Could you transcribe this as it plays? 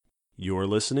You're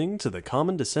listening to the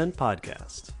Common Descent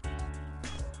Podcast.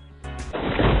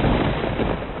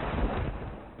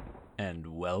 And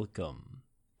welcome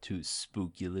to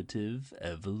Speculative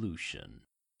Evolution.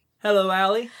 Hello,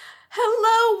 Allie.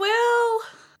 Hello, Will.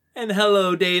 And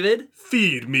hello, David.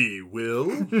 Feed me,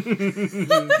 Will.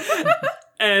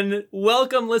 And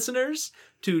welcome, listeners,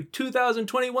 to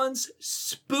 2021's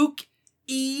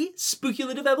Spook-E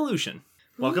Speculative Evolution.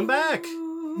 Welcome back.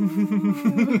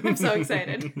 Ooh, I'm so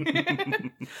excited.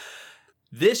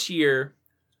 This year,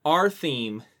 our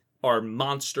theme are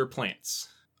monster plants.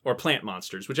 Or plant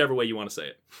monsters, whichever way you want to say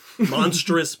it.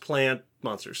 Monstrous plant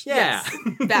monsters. Yeah. Yes,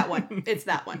 that one. It's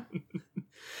that one.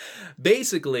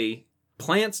 Basically,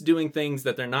 plants doing things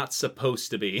that they're not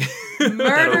supposed to be.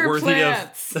 Murder worthy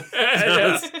plants.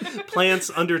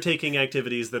 Plants undertaking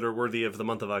activities that are worthy of the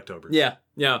month of October. Yeah.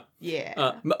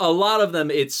 Yeah. A lot of them,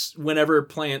 it's whenever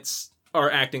plants are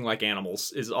acting like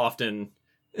animals is often...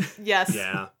 Yes.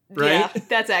 Yeah. Right? Yeah,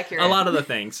 that's accurate. A lot of the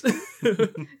things.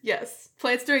 Yes.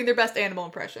 Plants doing their best animal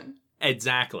impression.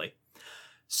 Exactly.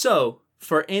 So,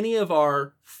 for any of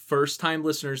our first-time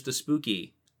listeners to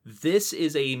Spook-E, this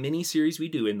is a mini-series we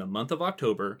do in the month of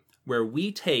October where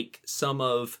we take some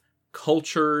of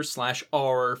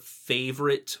culture/our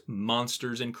favorite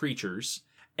monsters and creatures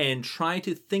and try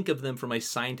to think of them from a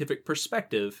scientific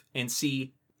perspective and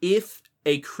see if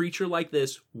a creature like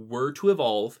this were to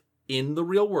evolve in the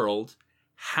real world,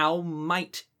 how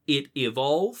might it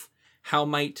evolve? How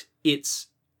might its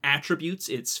attributes,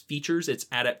 its features, its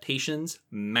adaptations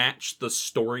match the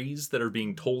stories that are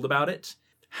being told about it?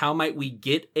 How might we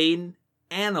get an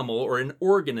animal or an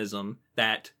organism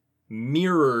that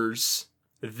mirrors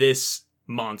this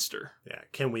monster? Yeah.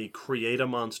 Can we create a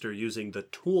monster using the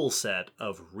tool set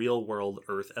of real-world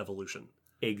Earth evolution?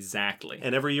 Exactly.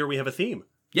 And every year we have a theme.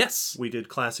 Yes. We did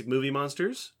classic movie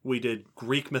monsters. We did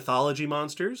Greek mythology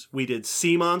monsters. We did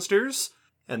sea monsters.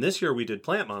 And this year we did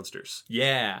plant monsters.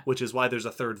 Yeah. Which is why there's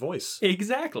a third voice.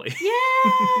 Exactly.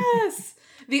 Yes.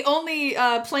 The only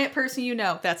plant person you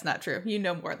know. That's not true. You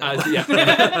know more than one.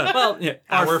 Yeah. Well, yeah,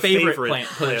 our favorite plant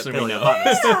person we know.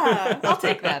 Yeah, I'll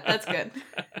take that. That's good.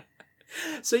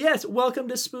 So yes, welcome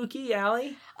to Spook-E,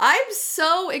 Allie. I'm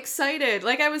so excited.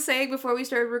 Like I was saying before we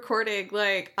started recording,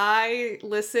 like I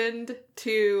listened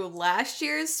to last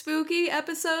year's Spook-E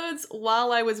episodes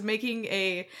while I was making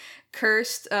a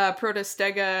cursed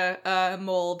protostega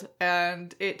mold,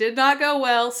 and it did not go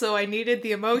well, so I needed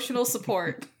the emotional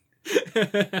support.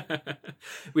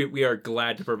 we are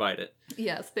glad to provide it.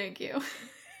 Yes, thank you.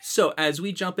 So as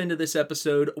we jump into this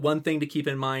episode, one thing to keep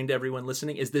in mind, everyone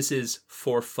listening, is this is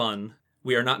for fun.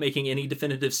 We are not making any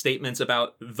definitive statements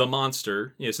about the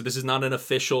monster. So this is not an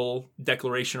official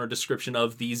declaration or description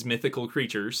of these mythical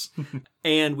creatures.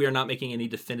 And we are not making any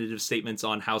definitive statements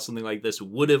on how something like this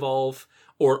would evolve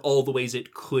or all the ways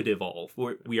it could evolve.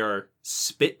 We are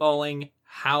spitballing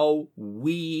how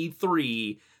we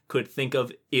three could think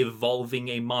of evolving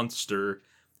a monster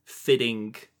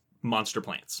fitting monster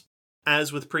plants.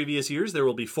 As with previous years, there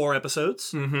will be 4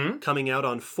 episodes coming out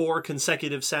on 4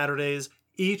 consecutive Saturdays,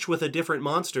 each with a different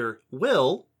monster.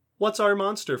 Will, what's our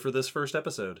monster for this first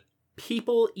episode?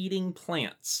 People eating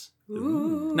plants.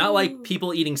 Ooh. Not like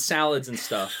people eating salads and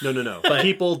stuff. No. But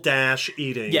People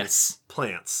eating yes,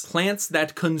 plants. plants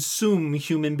that consume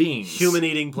human beings. Human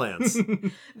eating plants.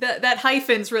 That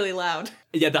hyphen's really loud.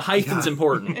 Yeah, the hyphen's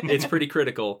important. It's pretty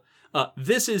critical.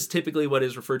 This is typically what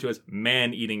is referred to as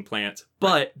man-eating plants,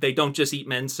 but they don't just eat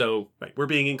men, so... Right, we're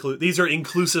being these are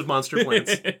inclusive monster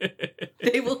plants.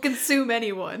 They will consume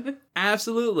anyone.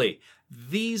 Absolutely.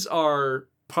 These are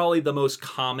probably the most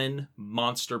common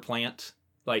monster plant.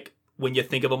 Like, when you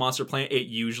think of a monster plant, it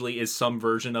usually is some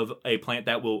version of a plant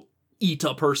that will eat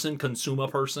a person, consume a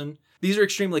person. These are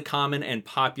extremely common and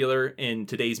popular in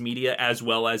today's media, as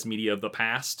well as media of the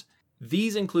past.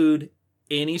 These include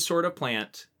any sort of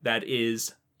plant that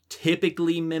is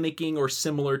typically mimicking or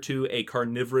similar to a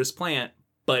carnivorous plant,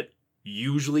 but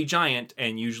usually giant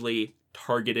and usually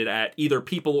targeted at either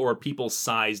people or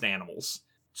people-sized animals.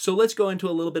 So let's go into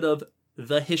a little bit of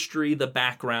the history, the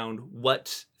background,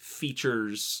 what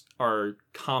features are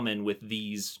common with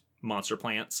these monster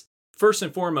plants. First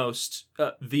and foremost,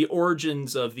 the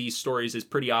origins of these stories is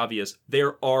pretty obvious.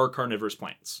 There are carnivorous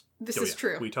plants. This is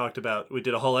true. We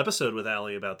did a whole episode with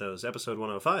Allie about those, episode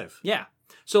 105. Yeah.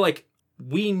 So, like,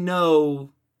 we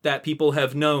know that people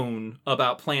have known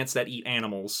about plants that eat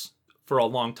animals for a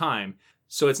long time.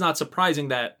 So it's not surprising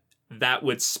that that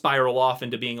would spiral off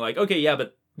into being like, okay, yeah,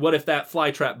 but what if that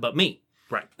fly trap but me?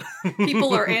 Right.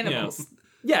 People are animals.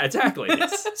 Yeah, exactly.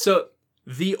 So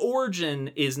the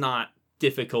origin is not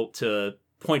difficult to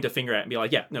point a finger at and be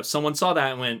like, yeah, no, someone saw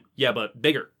that and went, yeah, but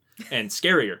bigger. and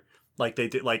scarier. Like they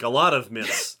did, like a lot of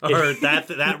myths are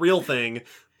that real thing,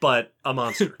 but a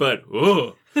monster. But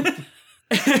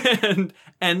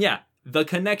and yeah, the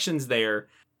connection's there,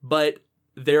 but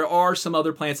there are some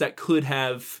other plants that could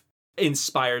have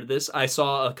inspired this. I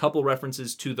saw a couple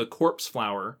references to the corpse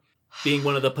flower being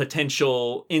one of the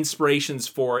potential inspirations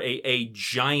for a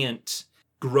giant,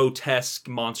 grotesque,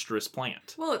 monstrous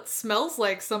plant. Well, it smells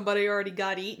like somebody already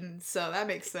got eaten, so that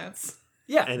makes sense.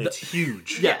 Yeah. And it's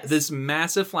huge. Yeah, Yes. this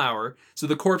massive flower. So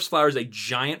the corpse flower is a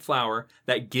giant flower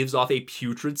that gives off a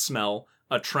putrid smell,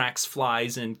 attracts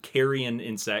flies and carrion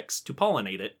insects to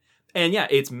pollinate it. And yeah,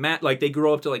 it's like they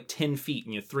grow up to like 10 feet,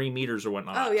 3 meters or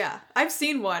whatnot. Oh, yeah. I've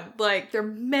seen one. Like, they're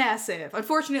massive.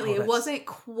 Unfortunately, it wasn't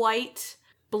quite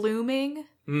blooming.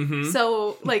 Mm-hmm.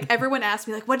 So, like, everyone asked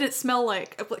me, like, what did it smell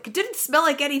like? I'm like, it didn't smell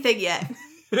like anything yet.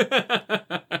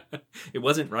 It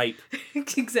wasn't ripe.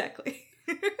 Exactly.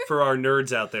 For our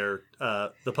nerds out there,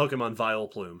 the Pokemon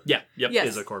Vileplume Yeah, yep. Yes.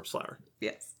 is a corpse flower.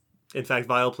 Yes. In fact,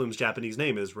 Vileplume's Japanese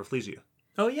name is Rafflesia.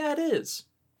 Oh, yeah, it is.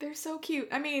 They're so cute.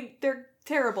 I mean, they're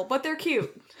terrible, but they're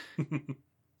cute.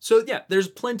 So yeah, there's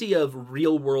plenty of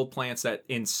real world plants that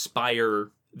inspire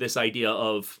this idea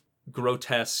of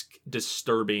grotesque,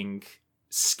 disturbing,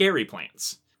 scary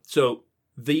plants. So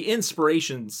the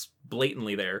inspiration's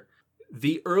blatantly there.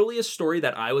 The earliest story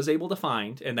that I was able to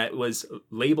find, and that was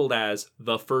labeled as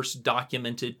the first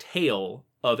documented tale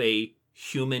of a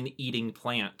human-eating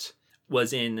plant,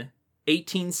 was in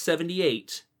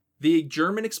 1878. The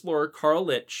German explorer Karl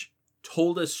Lich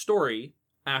told a story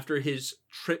after his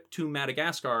trip to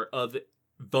Madagascar of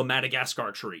the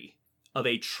Madagascar tree, of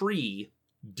a tree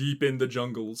deep in the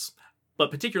jungles,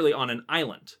 but particularly on an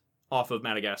island off of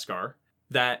Madagascar,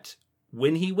 that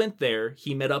when he went there,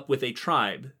 he met up with a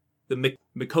tribe, the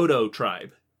Mikodo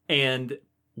tribe, and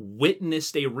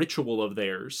witnessed a ritual of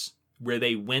theirs where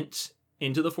they went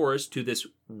into the forest to this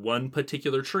one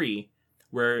particular tree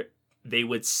where they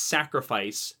would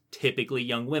sacrifice typically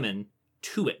young women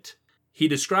to it. He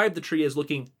described the tree as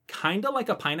looking kind of like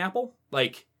a pineapple,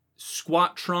 like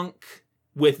squat trunk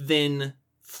with then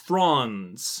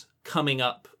fronds coming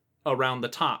up around the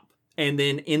top. And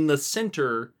then in the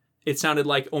center, it sounded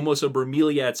like almost a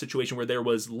bromeliad situation where there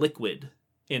was liquid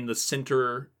in the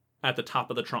center at the top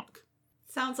of the trunk.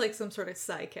 Sounds like some sort of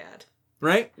cycad.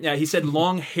 Right? Yeah, he said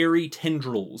long hairy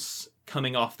tendrils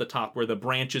coming off the top where the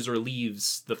branches or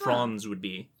leaves, the fronds would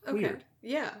be. Okay. Weird.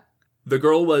 Yeah. The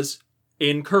girl was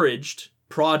encouraged,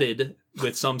 prodded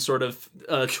with some sort of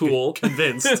tool,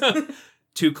 Convinced.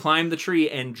 to climb the tree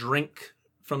and drink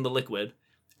from the liquid.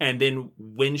 And then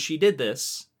when she did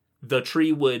this, the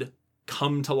tree would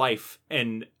come to life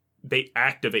and they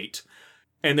activate.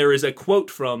 And there is a quote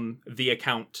from the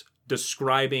account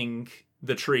describing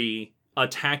the tree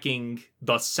attacking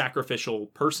the sacrificial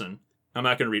person. I'm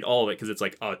not going to read all of it because it's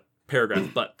like a paragraph,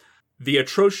 but the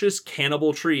atrocious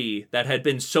cannibal tree that had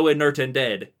been so inert and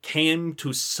dead came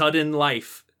to sudden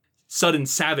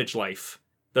savage life.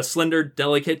 The slender,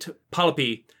 delicate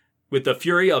polypi, with the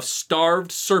fury of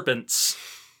starved serpents,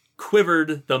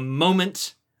 quivered the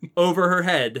moment over her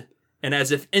head, and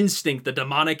as if instinct, the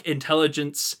demonic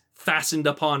intelligence fastened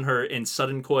upon her in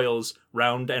sudden coils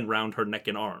round and round her neck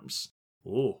and arms.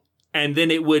 Ooh. And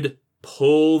then it would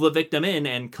pull the victim in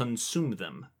and consume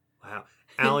them. Wow.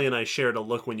 Allie and I shared a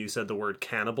look when you said the word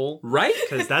cannibal. Right?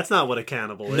 Because that's not what a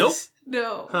cannibal is. Nope.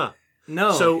 No. Huh.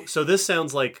 No. So this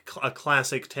sounds like a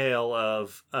classic tale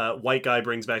of white guy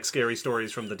brings back scary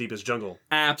stories from the deepest jungle.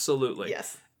 Absolutely.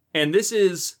 Yes. And this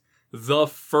is the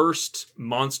first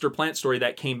monster plant story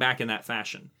that came back in that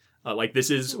fashion. This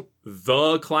is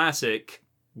the classic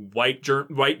white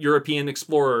European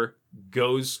explorer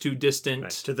goes to distant,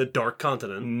 Right, to the dark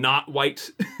continent. not white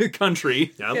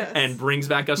country, Yep. Yes. and brings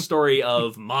back a story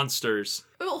of monsters.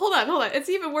 Well, hold on. It's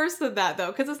even worse than that,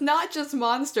 though, because it's not just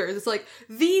monsters. It's like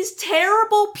these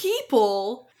terrible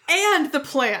people and the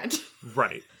plant.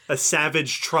 Right. A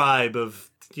savage tribe of,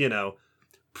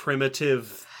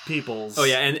 primitive peoples. Oh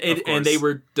yeah, of and course. they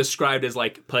were described as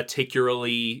like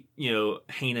particularly,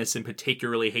 heinous and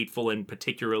particularly hateful and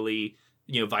particularly,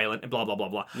 violent and blah blah blah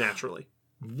blah. Naturally.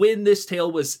 When this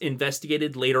tale was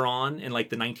investigated later on in like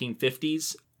the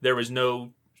 1950s, there was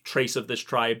no trace of this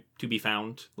tribe to be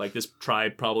found. Like this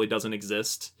tribe probably doesn't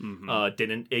exist,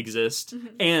 didn't exist,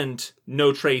 and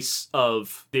no trace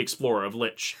of the explorer of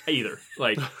Lich either.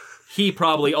 Like he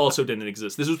probably also didn't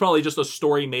exist. This was probably just a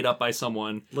story made up by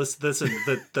someone. Listen,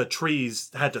 the trees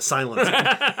had to silence him.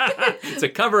 It's a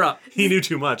cover up. He knew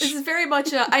too much. This is very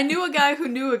much I knew a guy who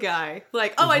knew a guy.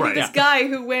 Like, I knew Right. this guy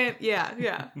who went,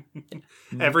 yeah.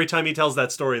 Every time he tells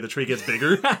that story, the tree gets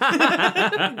bigger.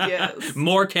 Yes.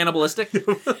 More cannibalistic.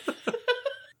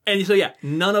 And so, yeah,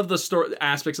 none of the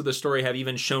aspects of the story have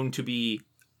even shown to be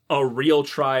a real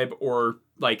tribe or,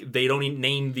 like, they don't even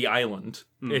name the island.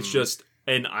 It's just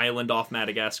an island off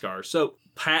Madagascar. So,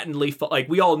 patently, like,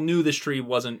 we all knew this tree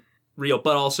wasn't real,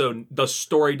 but also the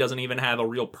story doesn't even have a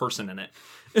real person in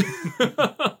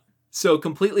it. So,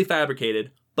 completely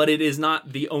fabricated, but it is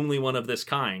not the only one of this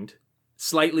kind.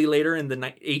 Slightly later in the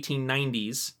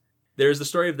 1890s, there's the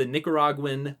story of the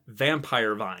Nicaraguan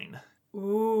vampire vine.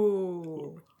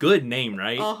 Ooh. Good name,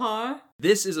 right? Uh-huh.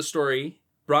 This is a story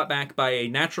brought back by a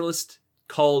naturalist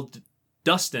called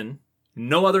Dustin.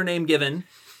 No other name given.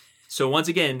 So once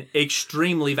again,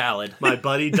 extremely valid. My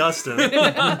buddy Dustin.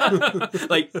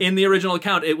 Like, in the original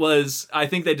account, it was, I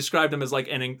think they described him as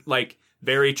like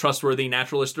very trustworthy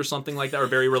naturalist or something like that, or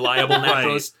very reliable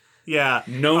naturalist. Yeah.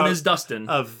 Known as Dustin.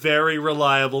 A very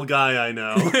reliable guy I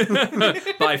know.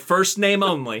 By first name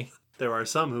only. There are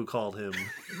some who called him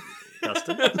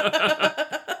Dustin.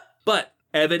 But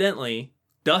evidently,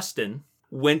 Dustin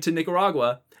went to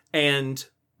Nicaragua, and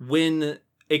when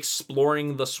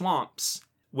exploring the swamps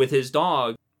with his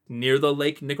dog near the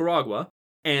Lake Nicaragua,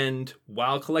 and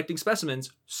while collecting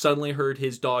specimens, suddenly heard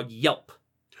his dog yelp,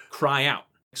 cry out.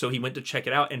 So he went to check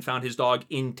it out and found his dog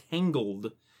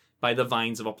entangled by the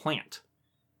vines of a plant.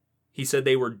 He said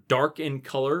they were dark in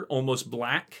color, almost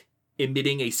black,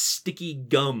 emitting a sticky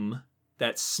gum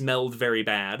that smelled very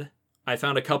bad. I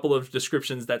found a couple of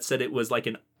descriptions that said it was like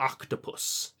an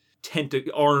octopus,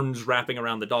 arms wrapping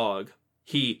around the dog.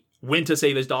 He went to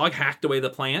save his dog, hacked away the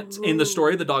plant. In the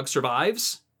story, the dog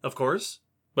survives. Of course.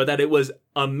 But that it was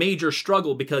a major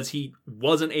struggle because he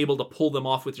wasn't able to pull them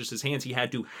off with just his hands. He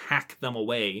had to hack them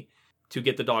away to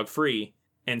get the dog free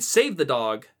and save the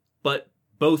dog. But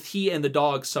both he and the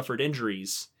dog suffered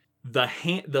injuries.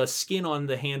 The skin on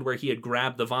the hand where he had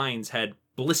grabbed the vines had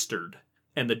blistered,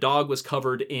 and the dog was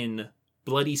covered in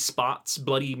bloody spots,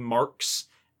 bloody marks,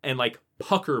 and like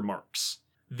pucker marks.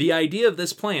 The idea of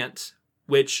this plant,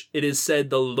 which it is said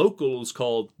the locals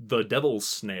called the devil's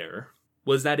snare,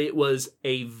 was that it was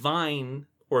a vine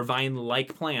or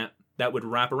vine-like plant that would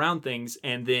wrap around things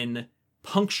and then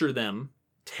puncture them,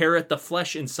 tear at the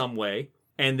flesh in some way,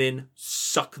 and then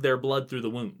suck their blood through the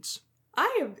wounds.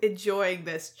 I am enjoying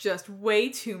this just way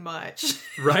too much.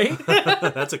 Right?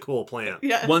 That's a cool plant.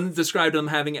 Yeah. One described them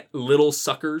having little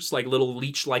suckers, like little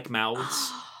leech-like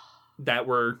mouths that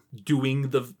were doing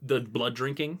the blood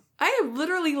drinking. I am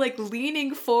literally like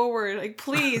leaning forward, like,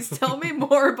 please tell me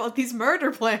more about these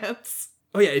murder plants.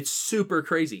 Oh yeah, it's super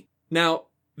crazy. Now,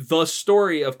 the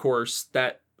story, of course,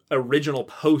 that original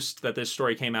post that this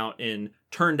story came out in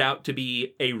turned out to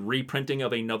be a reprinting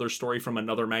of another story from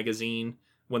another magazine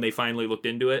when they finally looked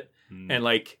into it. And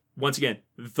like, once again,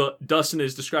 Dustin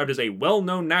is described as a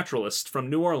well-known naturalist from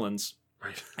New Orleans.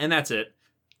 Right. And that's it.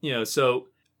 You know, so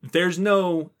there's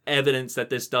no evidence that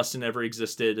this Dustin ever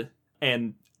existed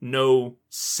and no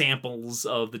samples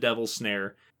of the devil's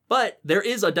snare. But there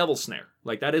is a devil's snare.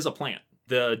 Like, that is a plant.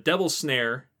 The devil's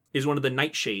snare is one of the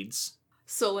nightshades.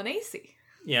 Solanaceae.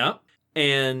 Yeah.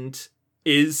 And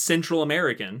is Central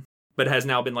American, but has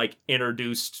now been, like,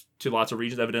 introduced to lots of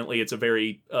regions. Evidently, it's a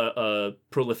very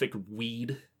prolific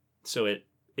weed. So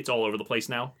it's all over the place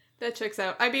now. That checks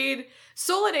out. I mean,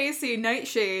 Solanaceae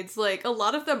nightshades, like, a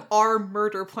lot of them are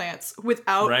murder plants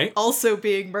without also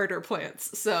being murder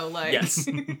plants. So, like, yes.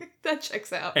 That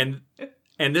checks out. And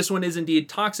this one is indeed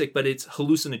toxic, but it's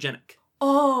hallucinogenic.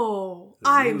 Oh,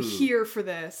 I'm here for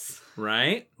this.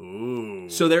 Right? Ooh.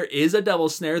 So there is a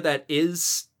devil's snare that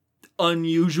is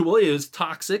unusual. It is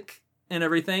toxic and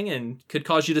everything and could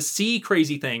cause you to see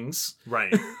crazy things.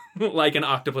 Right. Like an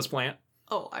octopus plant.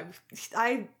 Oh,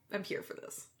 I'm here for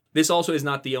this. This also is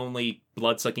not the only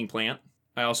blood-sucking plant.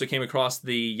 I also came across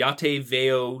the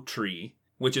Yateveo tree,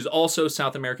 which is also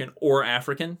South American or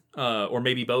African, or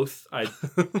maybe both.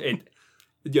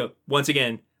 Once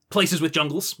again, places with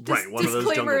jungles. Right, one of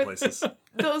those jungle places.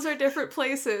 Those are different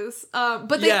places. But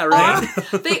they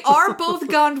they are both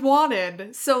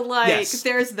Gondwanan, so like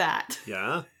there's that.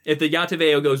 Yeah. If the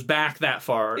Yateveo goes back that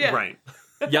far. Yeah. Right.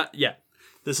 Yeah.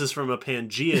 This is from a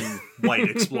Pangean white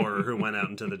explorer who went out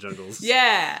into the jungles.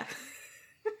 Yeah.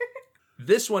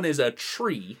 This one is a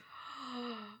tree.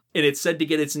 And it's said to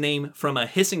get its name from a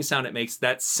hissing sound it makes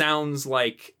that sounds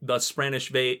like the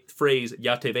Spanish phrase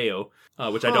Yateveo,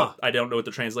 which I don't know what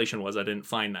the translation was. I didn't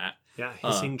find that. Yeah,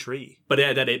 hissing tree. But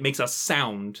that it makes a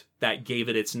sound that gave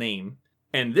it its name.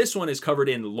 And this one is covered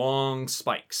in long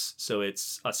spikes. So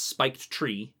it's a spiked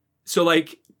tree. So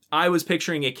like, I was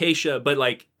picturing acacia, but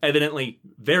like evidently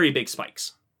very big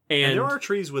spikes. And there are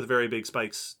trees with very big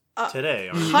spikes today.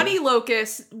 Aren't we? Honey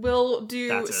locust will do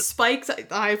That's it. spikes.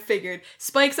 I figured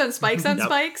spikes on spikes on Yep.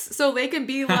 spikes, so they can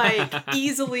be like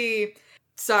easily.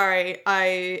 Sorry,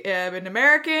 I am an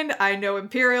American. I know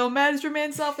imperial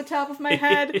measurements off the top of my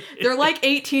head. They're like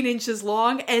 18 inches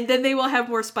long, and then they will have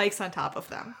more spikes on top of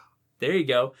them. There you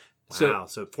go. Wow,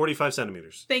 so 45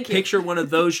 centimeters. Thank you. Picture one of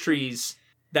those trees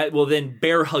that will then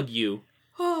bear hug you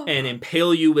and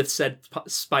impale you with said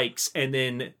spikes and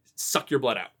then suck your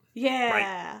blood out.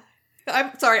 Yeah.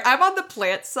 I'm sorry, I'm on the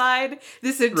plant side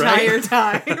this entire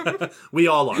time. We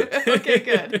all are. Okay,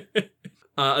 good.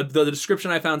 The description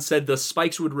I found said the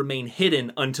spikes would remain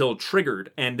hidden until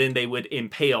triggered, and then they would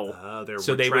impale. They're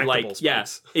So they would retractable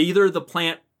spikes. either the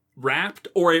plant wrapped,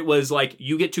 or it was like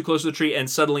you get too close to the tree and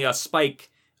suddenly a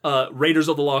spike, Raiders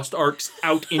of the Lost Arks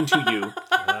out into you.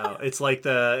 Wow. It's like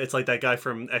that guy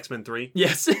from X-Men 3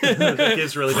 Yes, that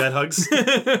gives really bad hugs.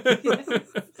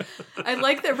 I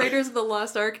like that Raiders of the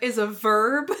Lost Ark is a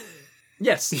verb.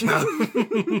 Yes.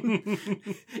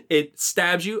 It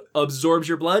stabs you, absorbs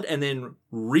your blood, and then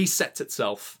resets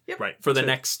itself Right. for the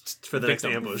next next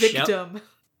victim. ambush. Yep. Victim.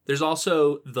 There's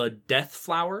also the Death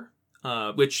Flower,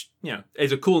 which,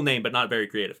 is a cool name, but not very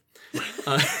creative.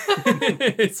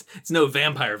 It's no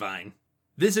vampire vine.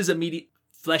 This is a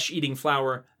flesh-eating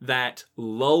flower that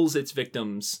lulls its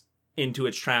victims into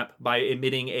its trap by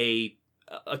emitting a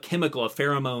chemical, a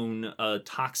pheromone, a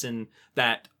toxin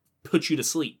that puts you to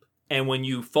sleep. And when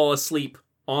you fall asleep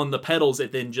on the petals,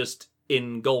 it then just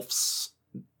engulfs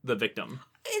the victim.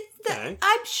 Okay.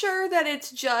 I'm sure that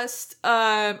it's just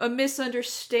a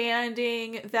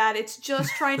misunderstanding, that it's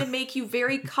just trying to make you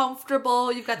very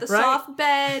comfortable. You've got the Right. soft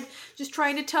bed, just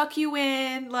trying to tuck you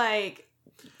in, like,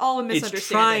 all a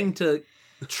misunderstanding.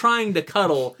 It's trying to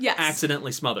cuddle, Yes.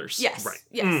 accidentally smothers. Yes, Right.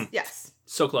 yes, yes.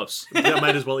 So close. I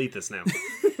might as well eat this now.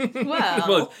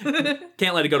 Well,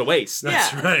 Can't let it go to waste.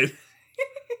 That's Yeah. right.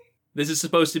 This is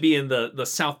supposed to be in the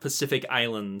South Pacific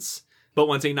Islands, but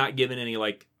once again, not given any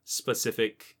like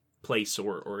specific place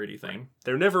or anything.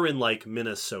 They're never in like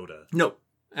Minnesota. No,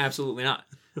 absolutely not.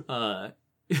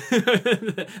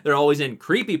 They're always in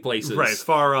creepy places. Right,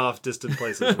 far off, distant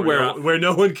places Where- where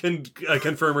no one can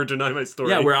confirm or deny my story.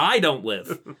 Yeah, where I don't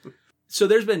live. So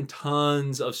there's been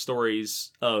tons of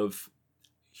stories of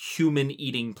human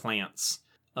eating plants,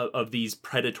 of these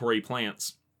predatory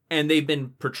plants. And they've been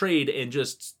portrayed in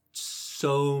just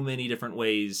so many different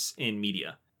ways in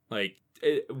media. Like,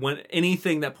 when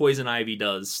anything that Poison Ivy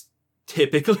does,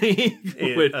 typically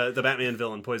would... the Batman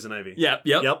villain, Poison Ivy. Yep.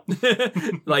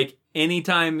 Like,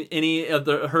 anytime any of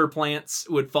her plants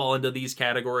would fall into these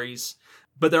categories.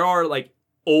 But there are, like,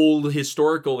 old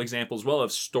historical examples, well,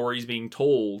 of stories being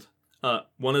told.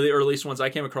 One of the earliest ones I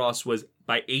came across was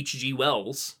by H.G.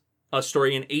 Wells, a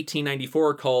story in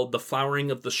 1894 called The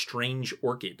Flowering of the Strange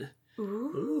Orchid,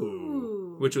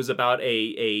 ooh. which was about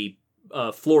a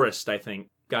florist, I think,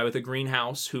 guy with a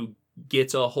greenhouse who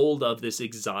gets a hold of this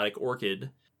exotic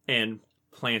orchid and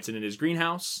plants it in his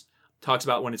greenhouse. Talks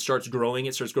about when it starts growing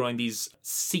these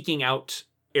seeking out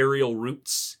aerial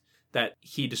roots that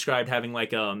he described having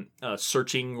like a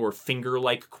searching or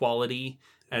finger-like quality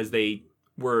as they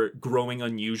were growing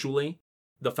unusually.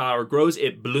 The flower grows,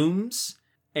 it blooms,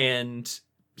 and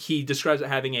he describes it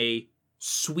having a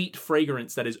sweet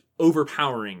fragrance that is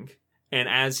overpowering. And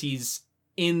as he's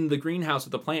in the greenhouse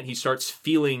with the plant, he starts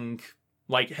feeling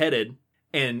lightheaded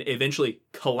and eventually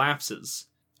collapses.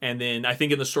 And then I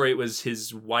think in the story it was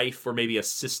his wife or maybe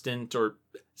assistant or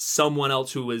someone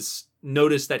else who was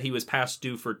noticed that he was past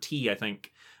due for tea, I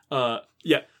think.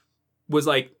 Was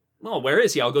like, well, where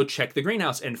is he? I'll go check the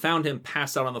greenhouse, and found him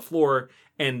passed out on the floor,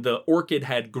 and the orchid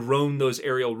had grown those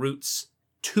aerial roots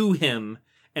to him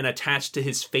and attached to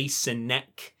his face and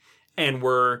neck and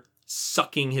were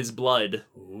sucking his blood.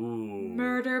 Ooh.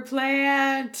 Murder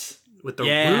plant. With the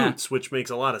Yeah. roots, which makes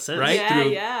a lot of sense. Right? Yeah,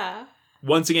 Through- yeah.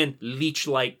 Once again,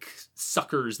 leech-like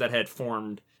suckers that had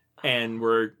formed and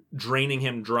were draining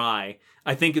him dry.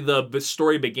 I think the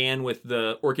story began with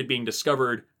the orchid being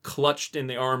discovered clutched in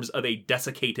the arms of a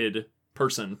desiccated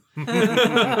person.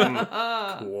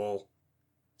 Cool.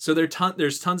 So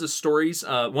there's tons of stories.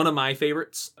 One of my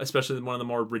favorites, especially one of the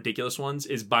more ridiculous ones,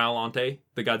 is Biollante,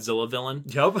 the Godzilla villain.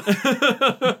 Yup.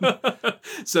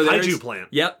 So there's, Kaiju plant.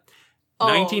 Yep. Oh,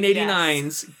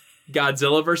 1989's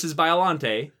Godzilla vs.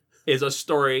 Biollante is a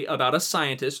story about a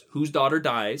scientist whose daughter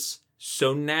dies.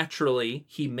 So naturally,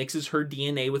 he mixes her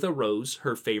DNA with a rose,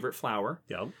 her favorite flower,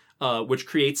 Yup. which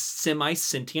creates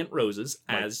semi-sentient roses,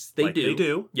 as they Like do. they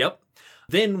do. Yep.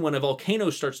 Then when a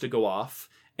volcano starts to go off,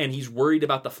 and he's worried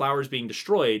about the flowers being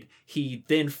destroyed, he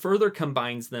then further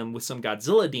combines them with some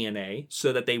Godzilla DNA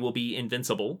so that they will be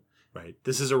invincible. Right.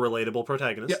 This is a relatable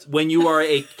protagonist. When you are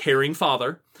a caring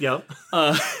father, Yep.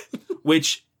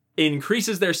 which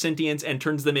increases their sentience and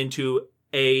turns them into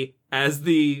as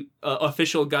the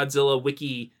official Godzilla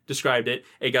wiki described it,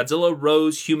 a Godzilla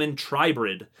rose human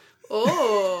tribrid.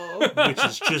 Oh. Which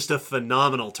is just a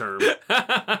phenomenal term.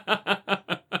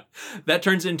 That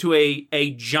turns into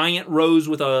a giant rose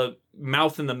with a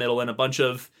mouth in the middle and a bunch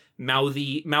of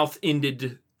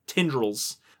mouth-ended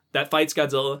tendrils that fights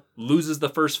Godzilla, loses the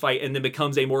first fight, and then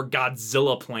becomes a more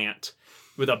Godzilla plant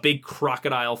with a big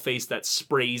crocodile face that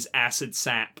sprays acid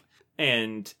sap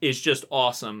and is just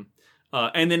awesome.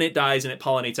 And then it dies and it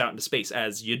pollinates out into space,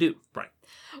 as you do. Right.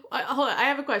 Hold on, I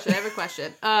have a question.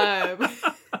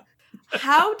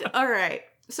 All right.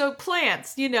 So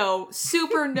plants,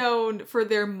 super known for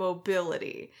their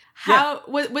mobility. How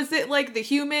was it like the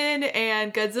human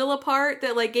and Godzilla part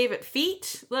that like gave it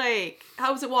feet? Like,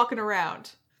 how was it walking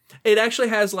around? It actually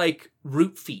has like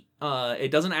root feet. It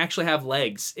doesn't actually have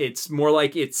legs. It's more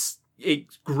like it's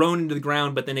grown into the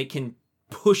ground, but then it can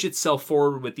push itself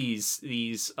forward with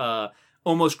these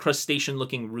almost crustacean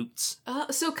looking roots.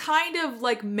 So kind of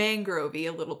like mangrovey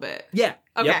a little bit. Yeah.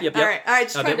 Okay. Yep. All right.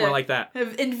 Just a bit more like that.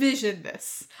 Envision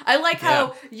this. I like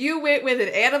how you went with an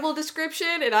animal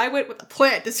description and I went with a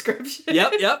plant description.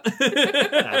 Yep.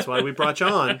 That's why we brought you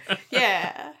on.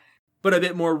 Yeah. But a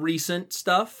bit more recent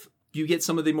stuff. You get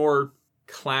some of the more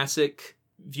classic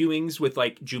viewings with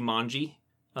like Jumanji.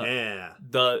 Yeah.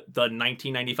 The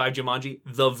 1995 Jumanji.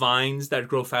 The vines that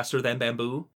grow faster than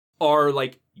bamboo are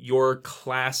like your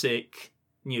classic,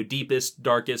 deepest,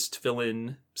 darkest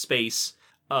fill-in space.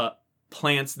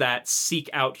 Plants that seek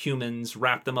out humans,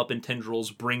 wrap them up in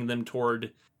tendrils, bring them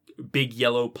toward big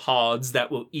yellow pods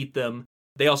that will eat them.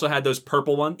 They also had those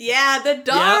purple ones. Yeah, the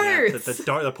darts.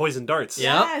 Yeah, the poison darts.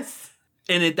 Yes.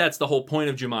 And that's the whole point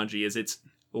of Jumanji, is it's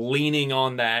leaning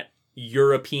on that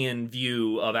European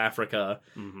view of Africa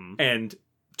and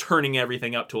turning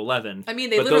everything up to 11. I mean,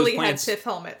 they literally had pith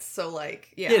helmets, so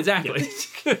like, yeah. Exactly.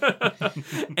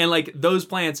 And like those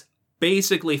plants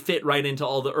basically fit right into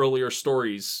all the earlier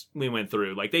stories we went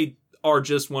through. Like they are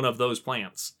just one of those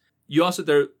plants.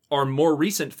 There are more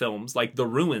recent films like The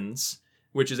Ruins,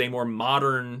 which is a more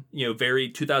modern, very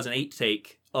 2008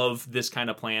 take of this kind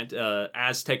of plant.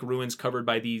 Aztec ruins covered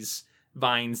by these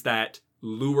vines that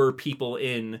lure people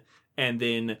in and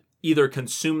then either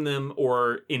consume them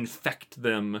or infect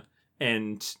them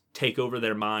and take over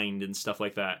their mind and stuff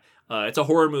like that. It's a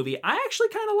horror movie. I actually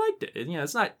kind of liked it.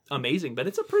 It's not amazing, but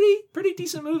it's a pretty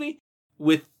decent movie.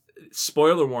 With,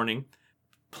 spoiler warning,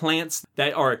 plants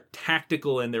that are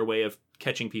tactical in their way of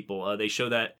catching people. They show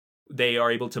that they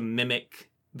are able to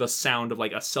mimic the sound of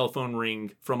like a cell phone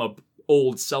ring from a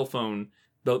old cell phone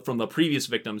from the previous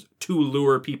victims to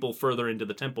lure people further into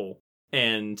the temple.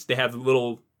 And they have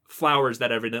little flowers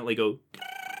that evidently go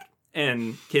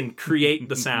and can create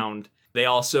the sound. They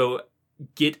also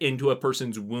get into a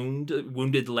person's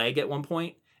wounded leg at one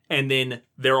point, and then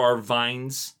there are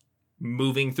vines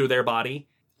moving through their body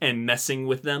and messing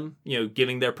with them,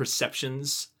 giving their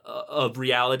perceptions of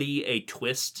reality a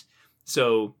twist.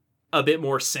 So a bit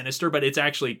more sinister, but it's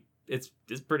actually it's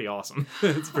pretty awesome.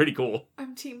 It's pretty cool.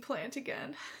 I'm team plant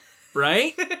again.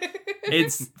 Right?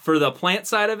 It's for the plant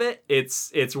side of it,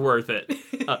 it's worth it.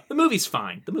 The movie's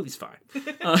fine.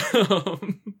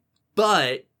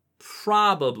 But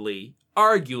probably,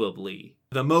 arguably,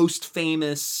 the most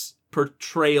famous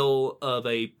portrayal of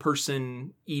a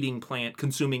person eating plant,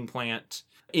 consuming plant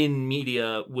in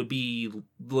media would be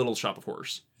Little Shop of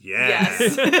Horrors.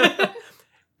 Yes.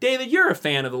 David, you're a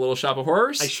fan of the Little Shop of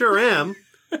Horrors. I sure am.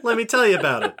 Let me tell you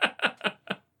about it.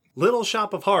 Little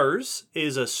Shop of Horrors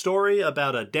is a story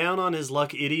about a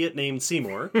down-on-his-luck idiot named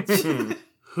Seymour,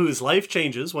 whose life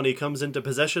changes when he comes into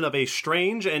possession of a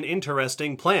strange and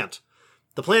interesting plant.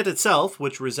 The plant itself,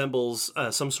 which resembles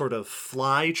some sort of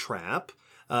fly trap,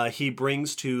 he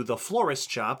brings to the florist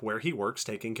shop where he works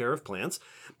taking care of plants,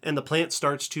 and the plant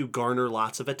starts to garner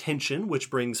lots of attention, which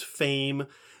brings fame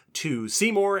to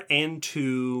Seymour and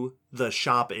to the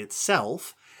shop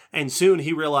itself, and soon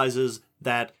he realizes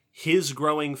that his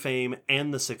growing fame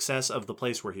and the success of the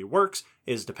place where he works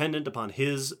is dependent upon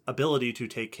his ability to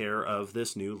take care of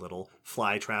this new little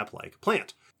fly trap-like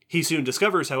plant. He soon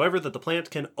discovers, however, that the plant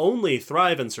can only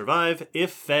thrive and survive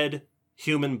if fed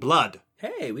human blood.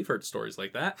 Hey, we've heard stories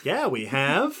like that. Yeah, we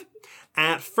have.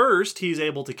 At first, he's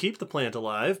able to keep the plant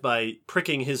alive by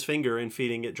pricking his finger and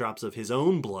feeding it drops of his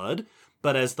own blood.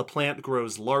 But as the plant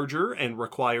grows larger and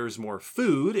requires more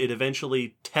food, it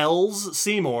eventually tells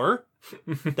Seymour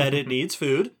that it needs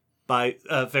food by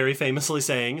very famously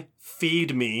saying,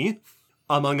 "Feed me,"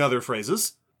 among other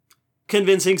phrases.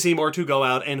 convincing Seymour to go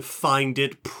out and find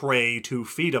it prey to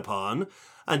feed upon,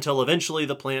 until eventually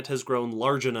the plant has grown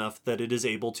large enough that it is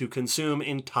able to consume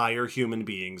entire human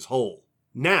beings whole.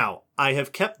 Now, I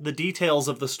have kept the details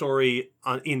of the story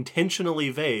intentionally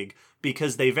vague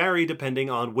because they vary depending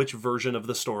on which version of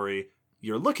the story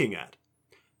you're looking at.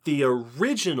 The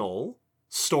original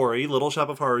story, Little Shop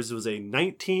of Horrors, was a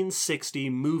 1960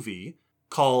 movie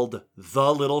called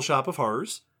The Little Shop of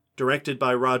Horrors, directed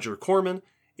by Roger Corman.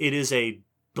 It is a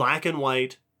black and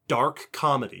white, dark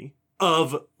comedy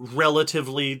of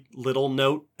relatively little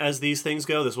note as these things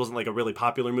go. This wasn't like a really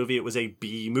popular movie. It was a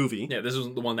B movie. Yeah, this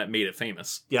wasn't the one that made it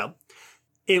famous. Yeah.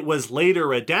 It was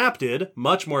later adapted,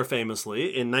 much more famously,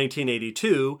 in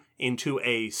 1982 into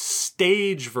a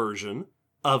stage version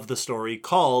of the story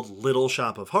called Little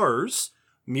Shop of Horrors.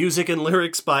 Music and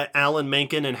lyrics by Alan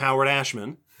Menken and Howard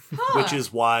Ashman, which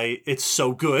is why it's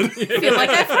so good. I feel like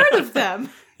I've heard of them.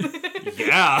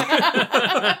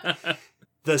 Yeah.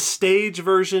 The stage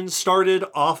version started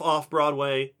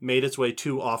off-Broadway, made its way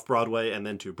to off-Broadway, and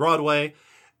then to Broadway.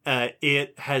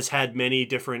 It has had many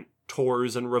different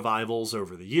tours and revivals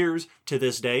over the years. To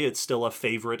this day, it's still a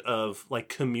favorite of like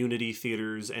community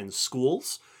theaters and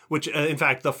schools, which, in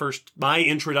fact, my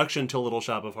introduction to Little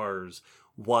Shop of Horrors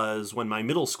was when my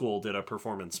middle school did a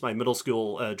performance. My middle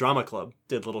school drama club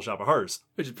did Little Shop of Horrors.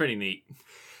 Which is pretty neat.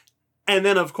 And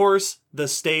then, of course, the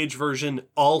stage version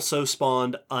also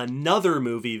spawned another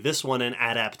movie, this one an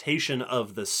adaptation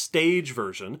of the stage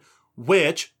version,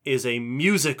 which is a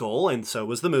musical, and so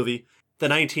was the movie. The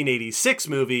 1986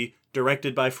 movie,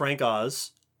 directed by Frank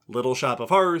Oz, Little Shop of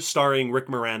Horrors, starring Rick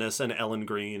Moranis and Ellen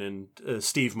Greene and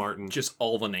Steve Martin. Just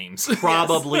all the names.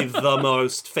 Probably the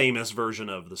most famous version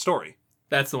of the story.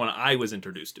 That's the one I was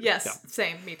introduced to. Yes,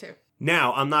 same, me too.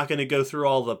 Now, I'm not going to go through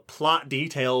all the plot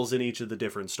details in each of the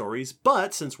different stories,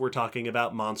 but since we're talking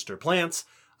about monster plants,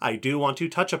 I do want to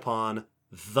touch upon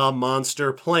the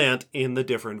monster plant in the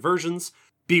different versions.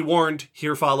 Be warned,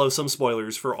 here follow some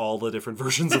spoilers for all the different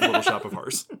versions of Little Shop of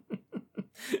Horrors.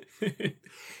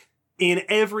 In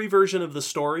every version of the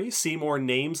story, Seymour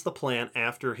names the plant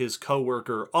after his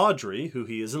co-worker Audrey, who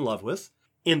he is in love with.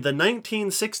 In the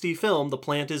 1960 film, the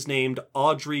plant is named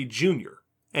Audrey Jr.,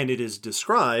 and it is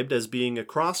described as being a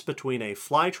cross between a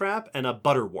flytrap and a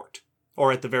butterwort.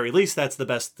 Or at the very least, that's the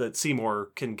best that Seymour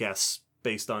can guess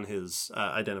based on his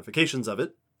identifications of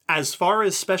it. As far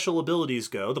as special abilities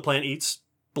go, the plant eats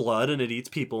blood and it eats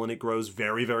people and it grows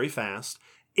very, very fast.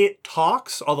 It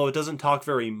talks, although it doesn't talk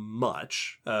very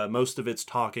much. Most of its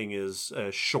talking is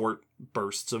short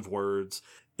bursts of words.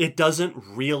 It doesn't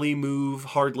really move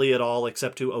hardly at all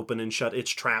except to open and shut its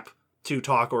trap to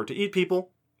talk or to eat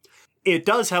people. It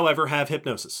does, however, have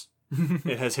hypnosis.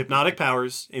 It has hypnotic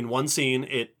powers. In one scene,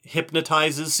 it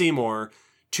hypnotizes Seymour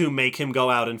to make him go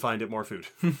out and find it more food.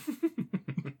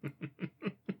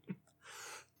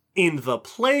 In the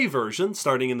play version,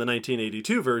 starting in the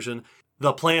 1982 version,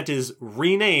 the plant is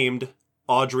renamed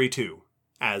Audrey 2,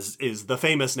 as is the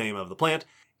famous name of the plant.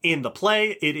 In the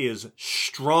play, it is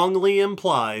strongly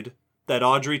implied that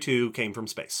Audrey 2 came from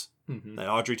space. Mm-hmm. That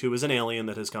Audrey 2 is an alien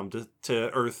that has come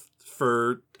to Earth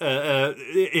for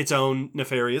its own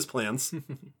nefarious plans.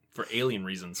 For alien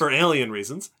reasons. For alien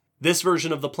reasons. This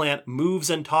version of the plant moves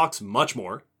and talks much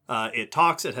more. It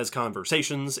talks, it has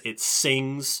conversations, it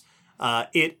sings.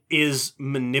 It is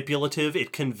manipulative.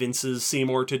 It convinces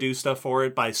Seymour to do stuff for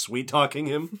it by sweet-talking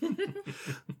him.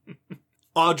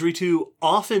 Audrey 2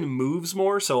 often moves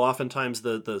more, so oftentimes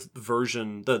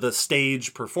the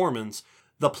stage performance,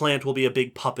 the plant will be a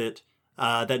big puppet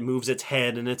that moves its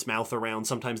head and its mouth around.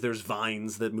 Sometimes there's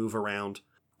vines that move around.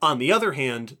 On the other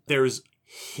hand, there's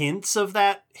hints of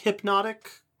that hypnotic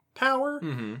power.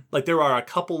 Mm-hmm. Like there are a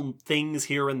couple things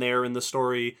here and there in the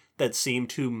story that seem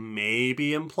to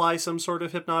maybe imply some sort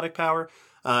of hypnotic power.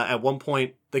 At one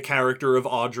point, the character of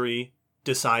Audrey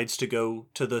decides to go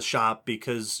to the shop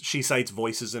because she cites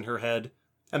voices in her head.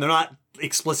 And they're not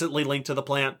explicitly linked to the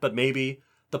plant, but maybe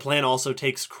the plant also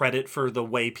takes credit for the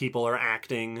way people are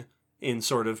acting in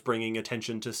sort of bringing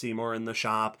attention to Seymour in the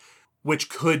shop, which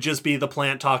could just be the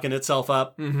plant talking itself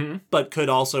up, mm-hmm. but could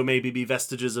also maybe be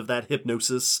vestiges of that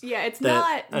hypnosis. Yeah, it's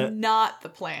not the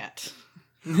plant.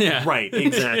 Yeah. Right,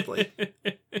 exactly.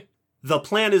 The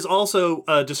plan is also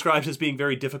described as being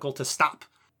very difficult to stop.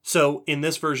 So in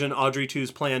this version, Audrey 2's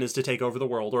plan is to take over the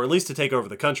world, or at least to take over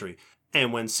the country.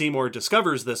 And when Seymour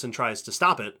discovers this and tries to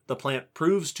stop it, the plant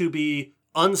proves to be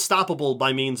unstoppable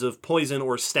by means of poison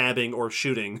or stabbing or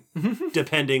shooting,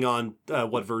 depending on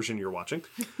what version you're watching.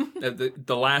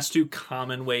 The last two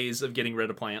common ways of getting rid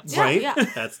of plants. Yeah, right?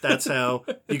 Yeah. That's how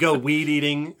you go weed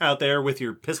eating out there with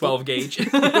your pistol. 12 gauge.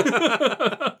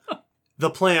 The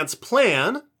plant's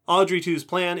plan, Audrey 2's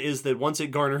plan, is that once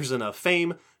it garners enough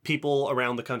fame, people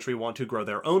around the country want to grow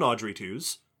their own Audrey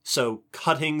 2s. So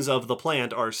cuttings of the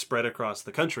plant are spread across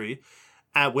the country,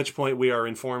 at which point we are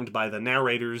informed by the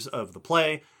narrators of the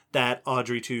play that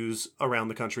Audrey 2s around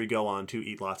the country go on to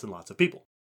eat lots and lots of people.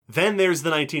 Then there's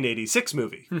the 1986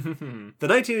 movie. The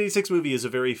 1986 movie is a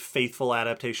very faithful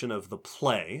adaptation of the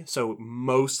play, so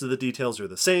most of the details are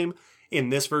the same. In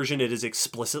this version, it is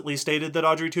explicitly stated that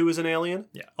Audrey 2 is an alien.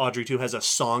 Yeah. Audrey 2 has a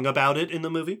song about it in the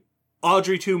movie.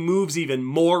 Audrey 2 moves even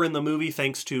more in the movie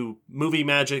thanks to movie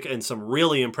magic and some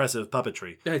really impressive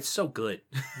puppetry. It's so good.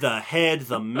 The head,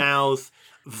 the mouth,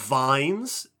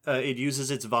 vines. It uses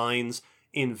its vines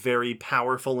in very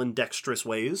powerful and dexterous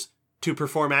ways to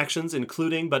perform actions,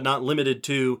 including but not limited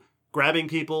to grabbing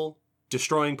people,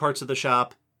 destroying parts of the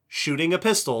shop, shooting a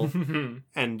pistol,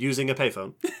 and using a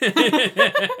payphone.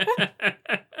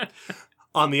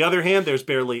 On the other hand, there's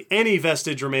barely any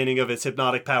vestige remaining of its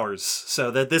hypnotic powers,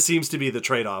 so that this seems to be the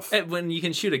trade-off. When you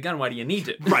can shoot a gun, why do you need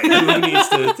it? Right, who needs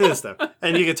to do this stuff?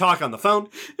 And you can talk on the phone.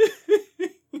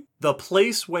 The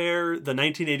place where the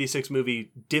 1986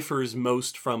 movie differs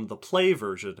most from the play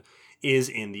version is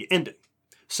in the ending.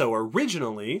 So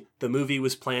originally, the movie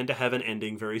was planned to have an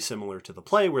ending very similar to the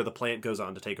play, where the plant goes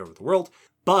on to take over the world.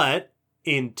 But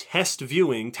in test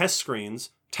viewing, test screens,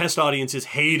 test audiences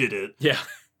hated it. Yeah.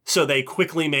 So they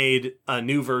quickly made a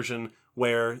new version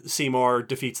where Seymour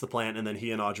defeats the plant and then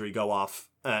he and Audrey go off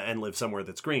and live somewhere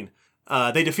that's green.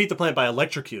 They defeat the plant by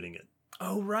electrocuting it.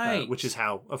 Oh, right. Which is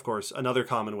how, of course, another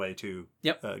common way to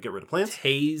get rid of plants.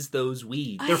 Tase those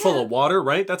weeds. They're full of water,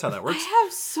 right? That's how that works. I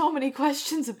have so many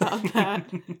questions about that.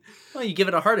 Well, you give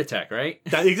it a heart attack, right?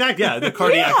 Exactly, yeah. The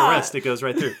cardiac arrest, it goes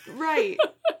right through. Right.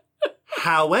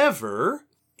 However,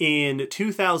 in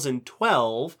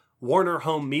 2012, Warner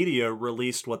Home Media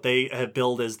released what they have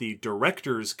billed as the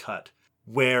director's cut,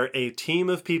 where a team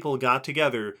of people got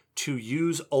together to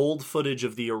use old footage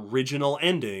of the original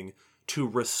ending to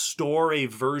restore a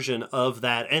version of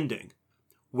that ending,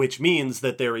 which means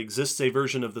that there exists a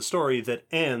version of the story that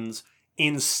ends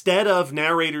instead of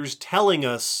narrators telling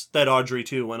us that Audrey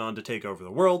 2 went on to take over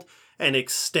the world, an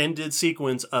extended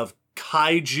sequence of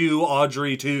kaiju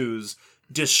Audrey 2s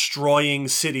destroying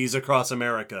cities across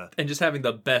America. And just having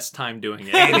the best time doing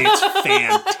it. And it's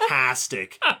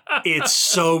fantastic. It's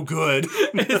so good.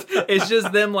 It's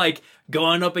just them like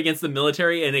going up against the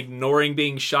military and ignoring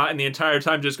being shot, and the entire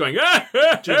time just going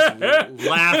just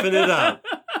laughing it up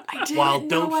while know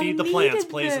Don't Feed the Plants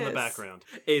plays in the this. background.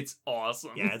 It's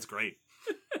awesome. Yeah, it's great.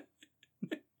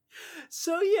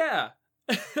 So yeah,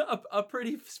 a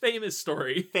pretty famous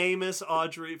story. Famous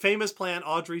plant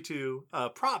Audrey 2,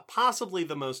 possibly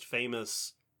the most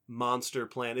famous monster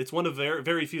plant. It's one of very,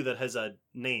 very few that has a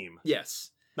name. Yes.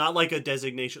 Not like a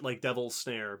designation like Devil's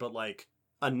Snare, but like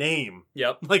a name.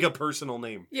 Yep. Like a personal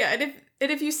name. Yeah, and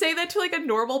if you say that to like a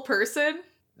normal person,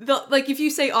 like if you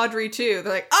say Audrey 2,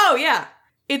 they're like, oh yeah.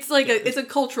 It's like it's a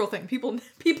cultural thing. People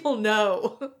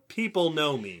know. People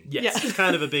know me. Yes. Yeah. It's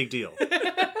kind of a big deal.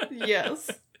 Yes.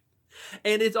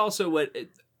 And it's also what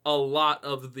a lot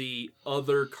of the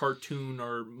other cartoon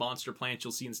or monster plants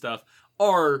you'll see and stuff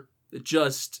are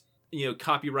just,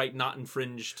 copyright not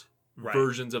infringed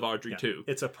versions of Audrey 2.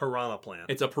 It's a piranha plant.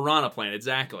 It's a piranha plant,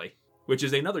 exactly. Which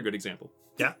is another good example.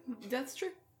 Yeah. That's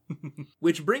true.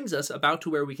 Which brings us about to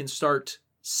where we can start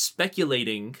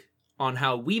speculating on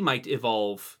how we might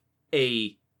evolve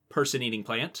a person-eating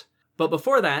plant. But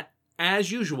before that,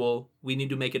 as usual, we need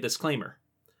to make a disclaimer.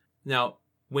 Now,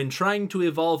 when trying to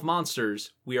evolve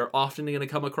monsters, we are often going to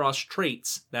come across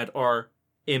traits that are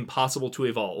impossible to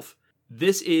evolve.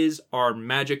 This is our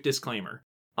magic disclaimer.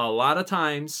 A lot of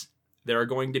times, there are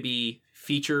going to be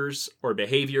features or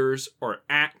behaviors or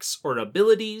acts or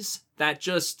abilities that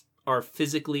just are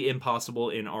physically impossible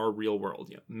in our real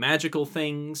world. Magical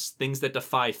things that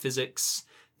defy physics,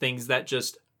 things that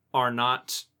just are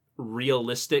not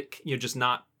realistic, just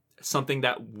not something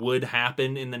that would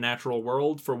happen in the natural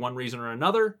world for one reason or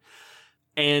another.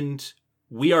 And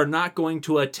we are not going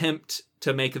to attempt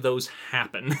to make those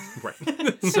happen.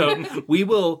 Right. So we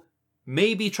will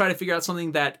maybe try to figure out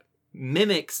something that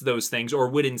mimics those things or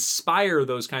would inspire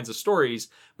those kinds of stories.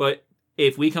 But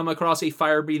if we come across a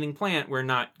fire-breathing plant, we're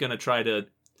not going to try to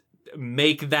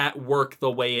make that work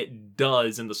the way it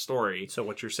does in the story. So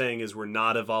what you're saying is we're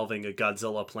not evolving a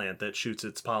Godzilla plant that shoots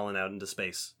its pollen out into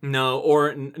space. No,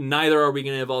 or neither are we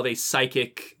going to evolve a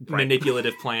psychic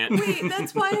manipulative plant. Wait,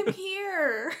 that's why I'm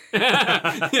here. Then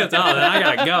I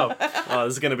gotta go. Oh,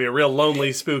 this is going to be a real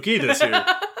lonely Spook-E this year.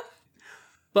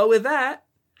 But with that,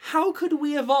 how could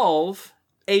we evolve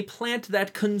a plant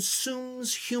that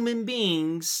consumes human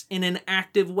beings in an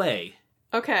active way?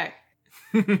 Okay.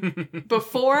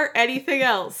 Before anything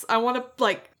else, I want to,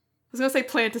 like, I was going to say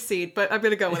plant a seed, but I'm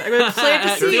going to go with it. I'm going to plant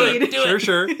a seed.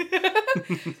 Sure.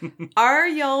 Are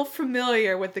y'all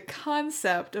familiar with the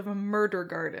concept of a murder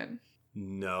garden?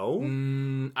 No.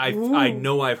 I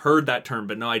know I've heard that term,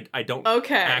 but no, I don't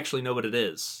actually know what it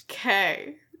is.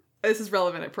 Okay. This is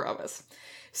relevant, I promise.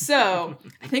 So,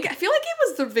 I feel like it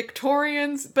was the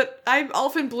Victorians, but I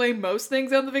often blame most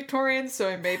things on the Victorians, so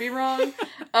I may be wrong.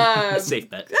 Safe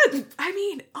bet. I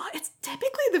mean, it's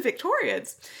typically the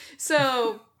Victorians.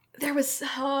 So, there was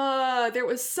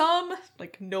some,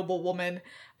 like, noble woman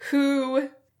who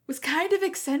was kind of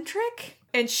eccentric,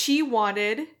 and she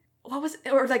wanted... what was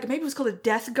it? Or like maybe it was called a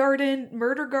death garden,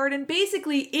 murder garden.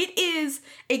 Basically, it is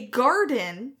a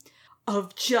garden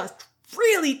of just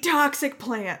really toxic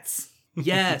plants.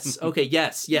 Yes. Okay.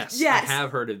 Yes. I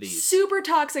have heard of these. Super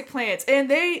toxic plants. And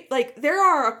there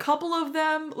are a couple of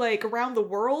them, like, around the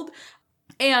world.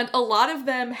 And a lot of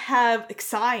them have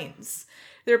signs.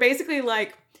 They're basically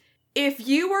like, if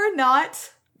you are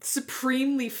not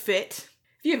supremely fit,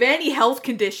 if you have any health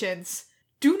conditions,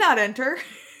 do not enter.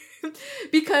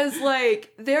 Because,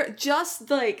 like, they're just,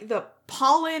 like, the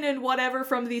pollen and whatever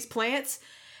from these plants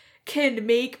can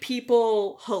make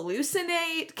people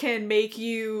hallucinate, can make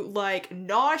you, like,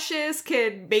 nauseous,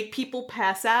 can make people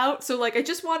pass out. So, like, I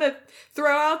just want to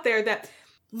throw out there that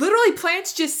literally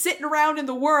plants just sitting around in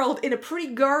the world in a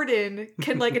pretty garden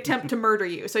can, like, attempt to murder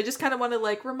you. So I just kind of want to,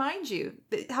 like, remind you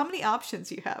how many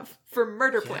options you have for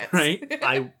murder plants. Right.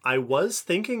 I was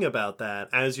thinking about that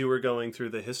as you were going through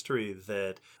the history,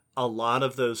 that a lot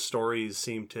of those stories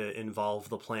seem to involve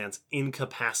the plants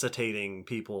incapacitating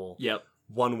people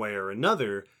one way or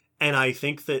another. And I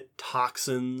think that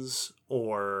toxins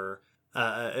or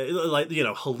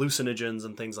hallucinogens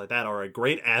and things like that are a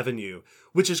great avenue,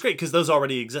 which is great because those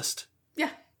already exist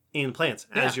in plants,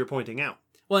 as you're pointing out.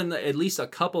 Well, and at least a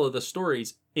couple of the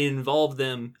stories involve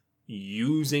them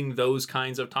using those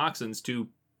kinds of toxins to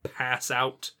pass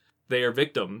out their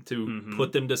victim, to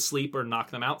put them to sleep or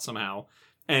knock them out somehow.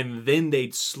 And then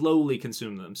they'd slowly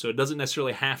consume them. So it doesn't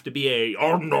necessarily have to be a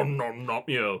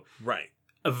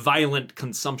violent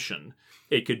consumption.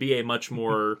 It could be a much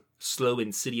more slow,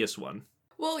 insidious one.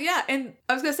 Well, yeah, and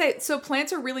I was gonna say, so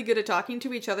plants are really good at talking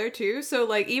to each other, too. So,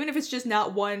 like, even if it's just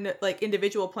not one, like,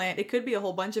 individual plant, it could be a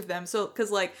whole bunch of them. So,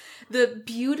 because, like, the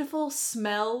beautiful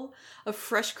smell of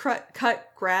fresh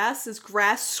cut grass is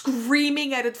grass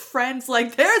screaming at its friends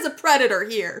like, there's a predator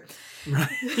here. Right.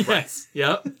 Yes.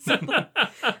 Yep.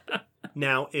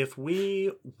 Now, if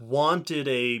we wanted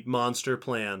a monster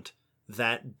plant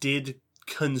that did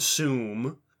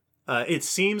consume... it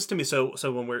seems to me, so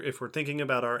if we're thinking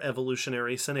about our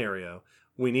evolutionary scenario,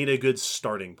 we need a good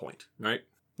starting point. Right.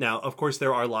 Now, of course,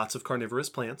 there are lots of carnivorous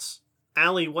plants.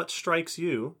 Allie, what strikes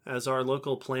you as our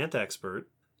local plant expert?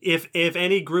 If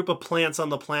any group of plants on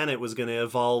the planet was going to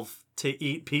evolve to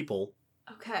eat people...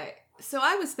 Okay, so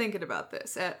I was thinking about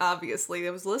this. Obviously,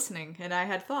 I was listening, and I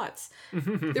had thoughts.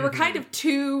 There were kind of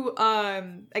two,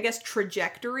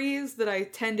 trajectories that I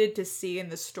tended to see in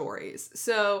the stories.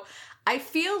 So... I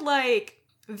feel like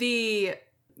the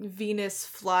Venus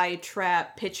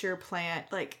flytrap pitcher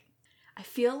plant, like, I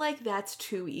feel like that's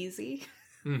too easy.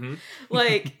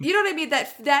 Like, you know what I mean?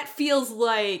 That feels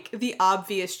like the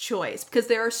obvious choice because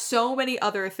there are so many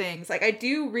other things. Like, I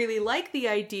do really like the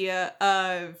idea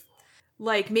of,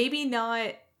 like, maybe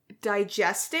not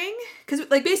digesting, because,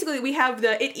 like, basically we have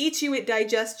the it eats you, it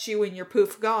digests you, and you're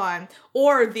poof gone,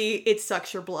 or the it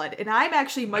sucks your blood. And I'm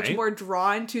actually much more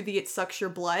drawn to the it sucks your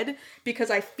blood because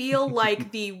I feel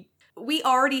like we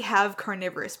already have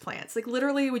carnivorous plants. Like,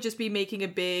 literally would just be making a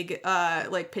big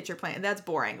like pitcher plant, and that's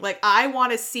boring. Like, I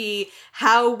want to see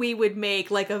how we would make,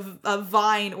 like, a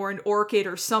vine or an orchid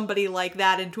or somebody like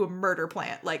that into a murder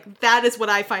plant. Like, that is what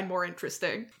I find more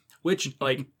interesting. Which,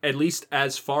 like, at least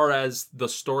as far as the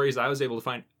stories I was able to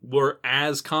find, were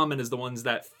as common as the ones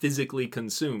that physically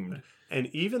consumed. And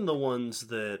even the ones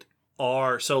that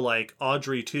are... So, like,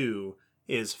 Audrey 2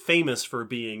 is famous for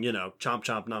being, chomp,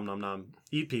 chomp, nom, nom, nom,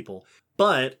 eat people.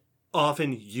 But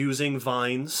often using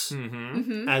vines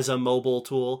as a mobile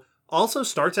tool. Also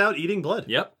starts out eating blood.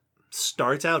 Yep.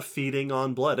 Starts out feeding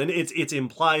on blood. And it's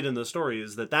implied in the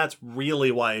stories that that's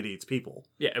really why it eats people.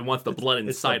 Yeah, it wants the blood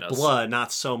inside us. Blood,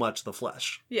 not so much the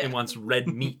flesh. Yeah. It wants red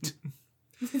meat.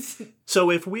 So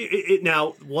if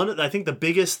I think the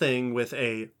biggest thing with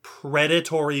a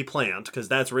predatory plant, because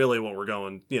that's really what we're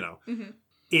going,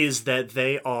 is that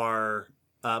they are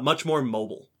much more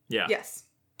mobile. Yeah. Yes.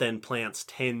 Than plants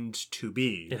tend to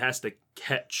be. It has to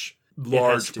catch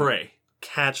large prey.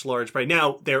 Catch large prey.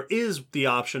 Now, there is the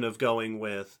option of going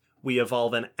with we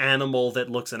evolve an animal that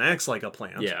looks and acts like a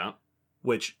plant. Yeah.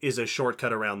 Which is a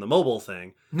shortcut around the mobile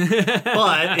thing. But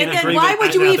And then why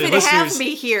would you even have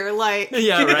me here? Like,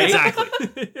 yeah, right.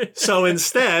 Exactly. So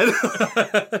instead,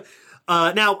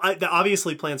 now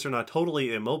obviously plants are not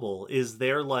totally immobile.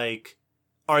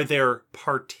 Are there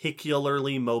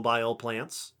particularly mobile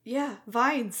plants? yeah,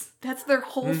 vines. That's their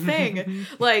whole thing.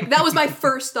 Like, that was my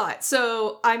first thought.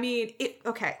 So, I mean,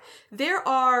 okay. There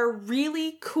are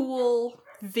really cool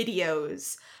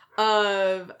videos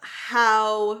of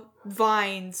how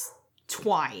vines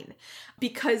twine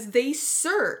because they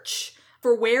search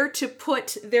for where to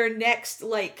put their next,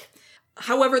 like,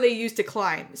 however they used to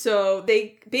climb. So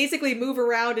they basically move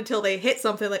around until they hit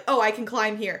something like, oh, I can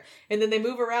climb here. And then they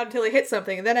move around until they hit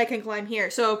something and then I can climb here.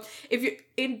 So if you,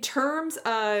 in terms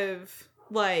of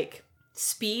like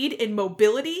speed and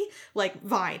mobility, like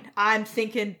vine, I'm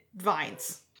thinking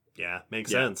vines. Yeah,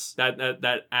 makes sense.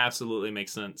 That absolutely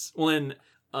makes sense. Well, and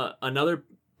another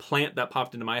plant that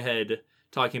popped into my head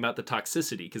talking about the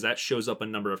toxicity, because that shows up a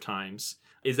number of times,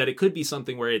 is that it could be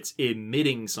something where it's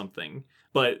emitting something.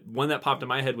 But one that popped in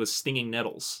my head was stinging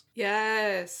nettles.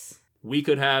 Yes. We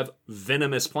could have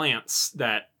venomous plants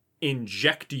that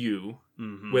inject you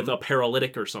with a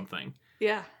paralytic or something.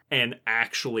 Yeah. And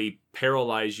actually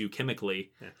paralyze you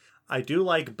chemically. Yeah. I do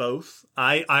like both.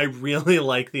 I really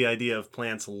like the idea of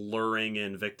plants luring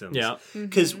in victims. Yeah.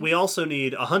 Because we also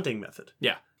need a hunting method.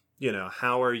 Yeah. You know,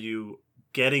 how are you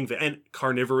getting... and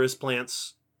carnivorous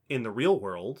plants in the real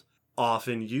world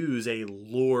often use a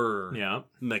lure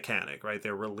mechanic, right?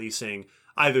 They're releasing...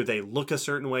 either they look a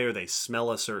certain way or they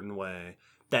smell a certain way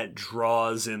that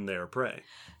draws in their prey.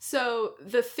 So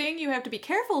the thing you have to be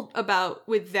careful about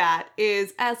with that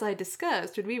is, as I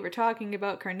discussed when we were talking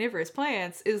about carnivorous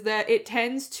plants, is that it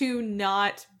tends to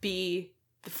not be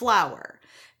the flower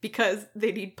because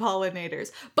they need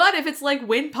pollinators. But if it's like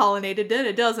wind pollinated, then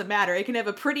it doesn't matter. It can have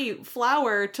a pretty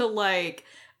flower to like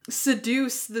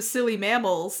seduce the silly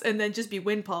mammals and then just be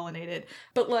wind pollinated.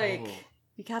 But like,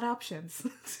 you got options.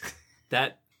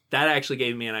 That actually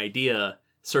gave me an idea,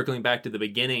 circling back to the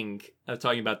beginning of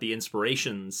talking about the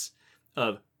inspirations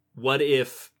of what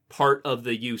if part of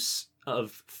the use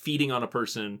of feeding on a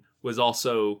person was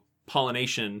also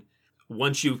pollination.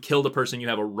 Once you've killed a person, you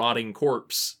have a rotting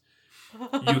corpse.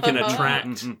 You can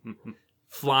attract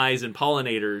flies and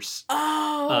pollinators,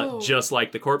 just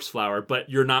like the corpse flower, but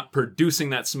you're not producing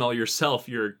that smell yourself.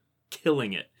 You're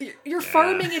killing it. You're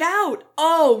farming it out.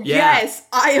 Oh, yes.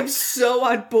 I am so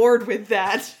on board with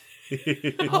that.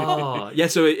 Yeah,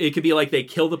 so it could be like they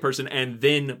kill the person and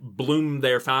then bloom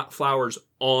their flowers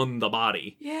on the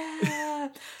body. Yeah.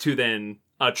 To then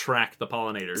attract the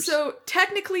pollinators. So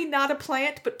technically not a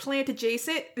plant, but plant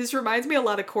adjacent. This reminds me a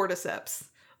lot of cordyceps.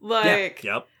 Like,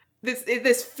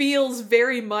 this feels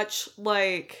very much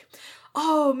like,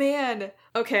 oh man.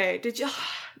 Okay, did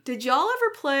y'all ever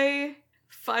play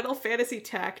Final Fantasy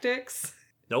Tactics?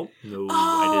 Nope. No,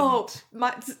 I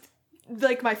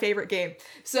didn't. My favorite game.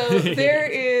 So there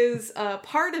is a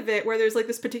part of it where there's like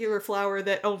this particular flower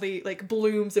that only like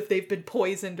blooms if they've been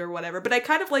poisoned or whatever. But I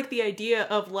kind of like the idea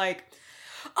of like,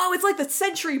 oh, it's like the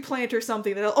century plant or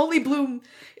something that'll only bloom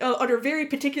under very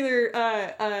particular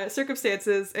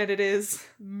circumstances, and it is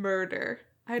murder.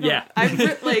 I'm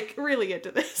really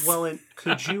into this. Well, and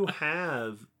could you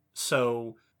have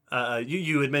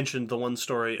you had mentioned the one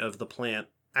story of the plant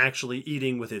actually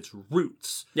eating with its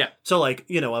roots. Yeah. So, like,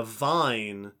 you know, a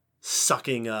vine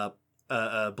sucking up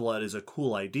blood is a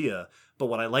cool idea. But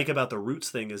what I like about the roots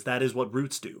thing is that is what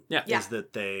roots do. Yeah. Is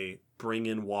that they bring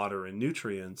in water and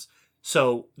nutrients.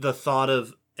 So the thought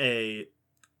of a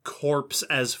corpse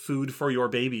as food for your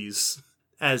babies,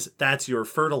 as that's your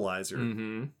fertilizer,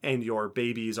 and your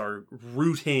babies are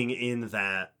rooting in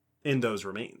those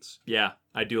remains. Yeah,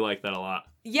 I do like that a lot.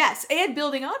 Yes, and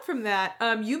building on from that,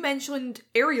 you mentioned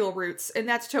aerial roots, and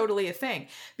that's totally a thing.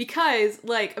 Because,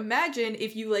 like, imagine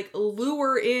if you, like,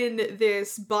 lure in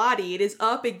this body, it is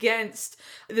up against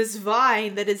this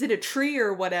vine that is in a tree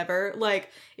or whatever.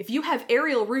 Like, if you have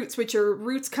aerial roots, which are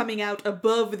roots coming out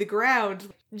above the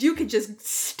ground, you could just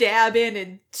stab in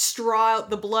and straw out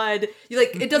the blood.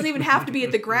 It doesn't even have to be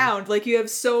at the ground. Like, you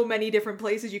have so many different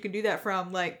places you can do that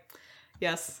from. Like,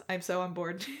 yes, I'm so on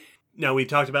board. Now, we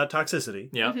talked about toxicity.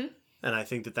 Yeah. And I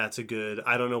think that that's a good...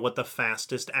 I don't know what the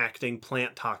fastest acting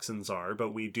plant toxins are,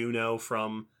 but we do know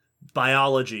from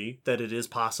biology that it is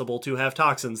possible to have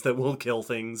toxins that will kill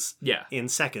things in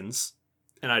seconds.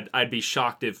 And I'd be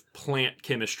shocked if plant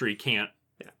chemistry can't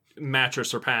match or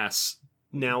surpass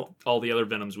now all the other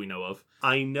venoms we know of.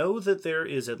 I know that there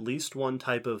is at least one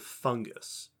type of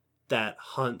fungus that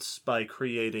hunts by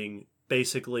creating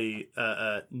basically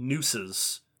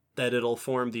nooses that it'll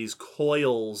form these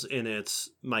coils in its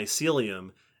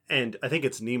mycelium, and I think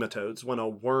it's nematodes. When a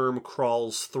worm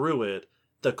crawls through it,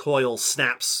 the coil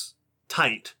snaps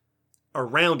tight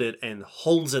around it and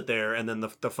holds it there, and then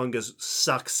the fungus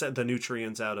sucks the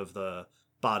nutrients out of the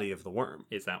body of the worm.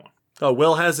 It's that one. Oh,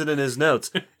 Will has it in his notes.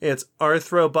 It's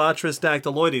Arthrobotrys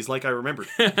dactyloides, like I remembered.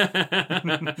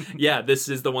 Yeah, this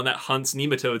is the one that hunts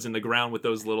nematodes in the ground with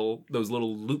those little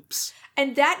loops.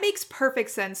 And that makes perfect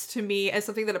sense to me as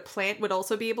something that a plant would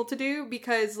also be able to do,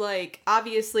 because, like,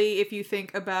 obviously, if you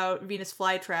think about Venus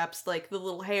flytraps, like, the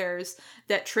little hairs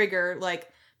that trigger, like,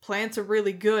 plants are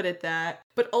really good at that.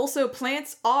 But also,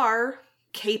 plants are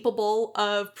capable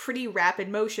of pretty rapid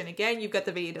motion. Again, you've got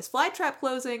the Venus flytrap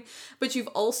closing, but you've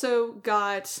also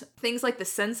got things like the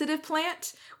sensitive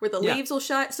plant, where the leaves will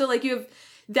shut. So, like, you have...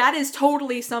 That is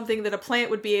totally something that a plant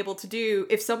would be able to do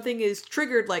if something is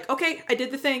triggered, like, okay, I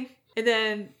did the thing. And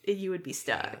then you would be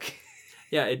stuck.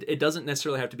 Yeah, it doesn't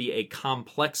necessarily have to be a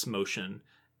complex motion.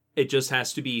 It just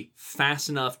has to be fast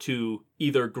enough to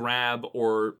either grab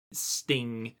or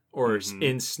sting or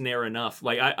ensnare enough.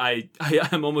 Like,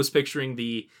 I'm almost picturing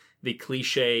the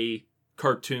cliche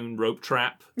cartoon rope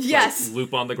trap. Yes. Like,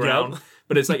 loop on the ground. Yep.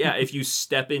 But it's like, yeah, if you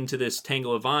step into this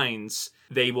tangle of vines,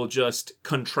 they will just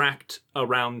contract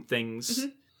around things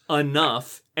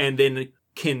enough and then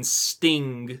can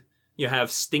sting. You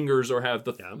have stingers or have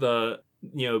the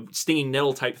stinging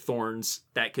nettle type thorns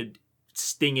that could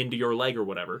sting into your leg or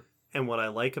whatever. And what I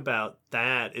like about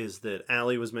that is that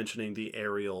Allie was mentioning the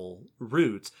aerial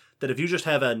roots, that if you just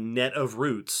have a net of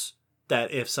roots,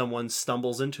 that if someone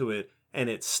stumbles into it and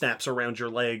it snaps around your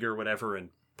leg or whatever and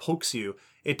pokes you,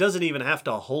 it doesn't even have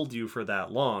to hold you for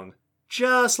that long.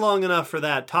 Just long enough for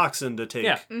that toxin to take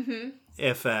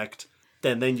effect.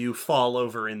 Then you fall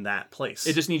over in that place.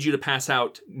 It just needs you to pass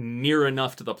out near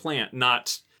enough to the plant,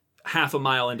 not half a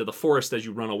mile into the forest as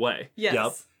you run away. Yes.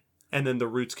 Yep. And then the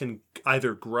roots can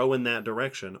either grow in that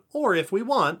direction, or if we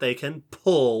want, they can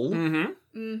pull.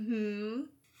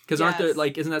 Because aren't there,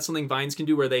 like, isn't that something vines can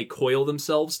do where they coil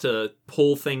themselves to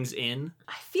pull things in?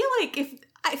 I feel like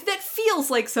if that feels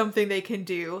like something they can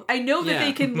do. I know that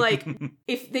they can, like,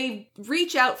 if they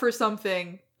reach out for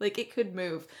something, like, it could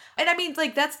move. And I mean,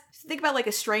 like, think about, like,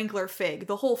 a strangler fig.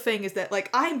 The whole thing is that, like,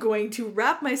 I'm going to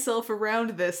wrap myself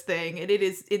around this thing, and it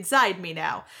is inside me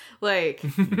now. Like...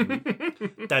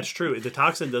 That's true. The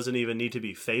toxin doesn't even need to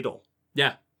be fatal.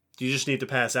 Yeah. You just need to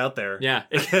pass out there. Yeah.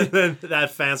 And then that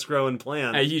fast-growing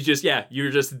plant.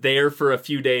 You're just there for a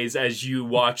few days as you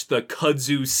watch the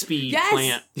kudzu speed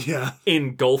plant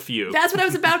engulf you. That's what I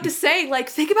was about to say. Like,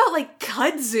 think about, like,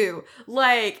 kudzu.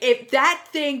 Like, if that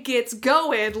thing gets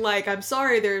going, like, I'm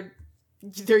sorry,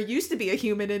 there used to be a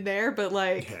human in there, but,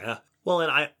 like... Yeah. Well,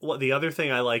 and the other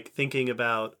thing I like thinking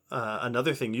about,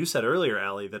 another thing you said earlier,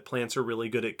 Allie, that plants are really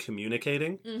good at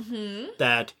communicating.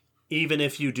 That... even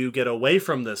if you do get away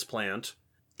from this plant,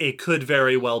 it could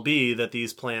very well be that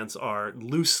these plants are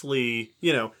loosely,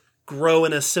 grow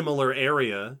in a similar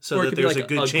area so that there's a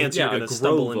good chance you're going to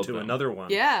stumble into another one.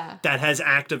 Yeah. That has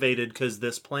activated because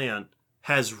this plant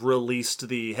has released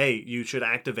the, hey, you should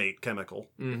activate chemical.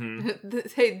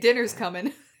 Hey, dinner's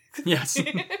coming. Yes.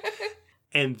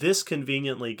 And this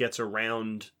conveniently gets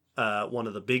around one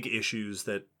of the big issues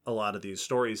that a lot of these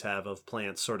stories have of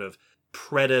plants sort of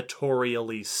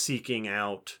predatorially seeking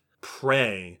out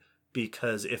prey,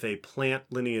 because if a plant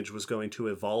lineage was going to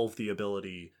evolve the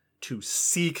ability to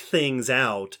seek things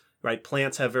out, right,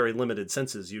 plants have very limited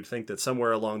senses. You'd think that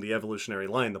somewhere along the evolutionary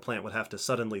line, the plant would have to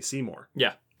suddenly see more.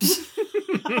 Yeah.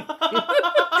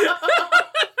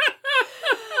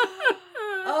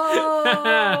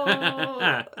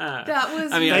 That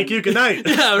was... thank you, good night.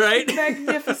 Yeah, right?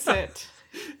 Magnificent.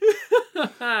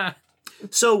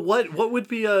 So what would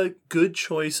be a good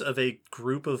choice of a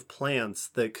group of plants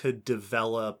that could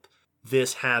develop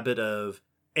this habit of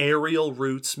aerial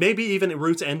roots, maybe even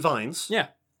roots and vines? Yeah.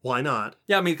 Why not?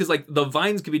 Yeah, I mean, because, like, the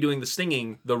vines could be doing the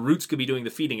stinging, the roots could be doing the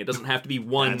feeding. It doesn't have to be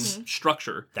one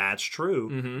structure. That's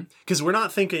true. Because we're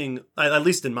not thinking, at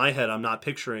least in my head, I'm not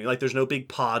picturing, like, there's no big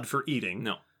pod for eating.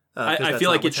 No. I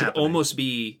feel like it should almost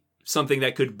be something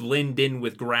that could blend in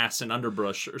with grass and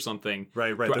underbrush or something.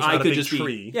 Right. There's not a big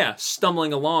tree.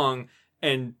 Stumbling along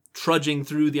and trudging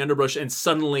through the underbrush, and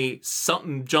suddenly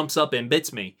something jumps up and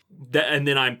bits me. And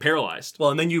then I'm paralyzed. Well,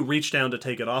 and then you reach down to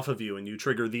take it off of you, and you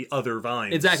trigger the other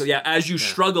vines. Exactly, yeah. As you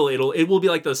struggle, it will be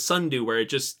like the sundew, where it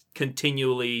just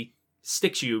continually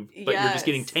sticks you, but you're just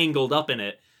getting tangled up in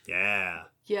it. Yeah.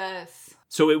 Yes.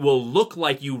 So it will look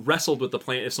like you wrestled with the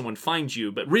plant if someone finds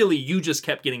you, but really you just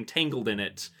kept getting tangled in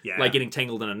it, like getting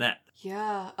tangled in a net.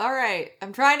 Yeah. All right.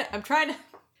 I'm trying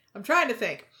to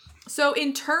think. So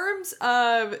in terms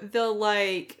of the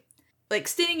like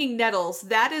stinging nettles,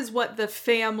 that is what the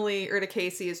family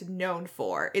Urticaceae is known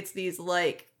for. It's these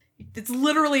like, it's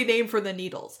literally named for the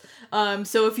needles.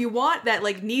 So if you want that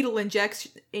like needle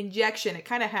injection, it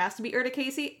kind of has to be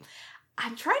Urticaceae.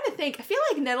 I'm trying to think. I feel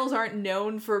like nettles aren't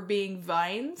known for being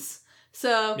vines.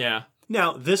 So Yeah.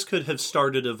 Now, this could have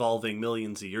started evolving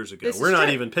millions of years ago. This is We're not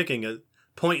true. even picking a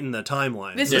point in the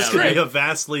timeline. This is could be true. a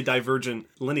vastly divergent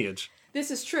lineage. this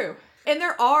is true. And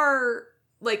there are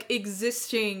like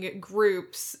existing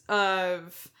groups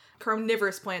of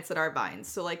carnivorous plants that are vines.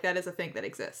 So like that is a thing that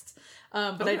exists.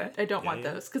 But Okay. I don't want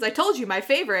Yeah. those because I told you my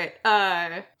favorite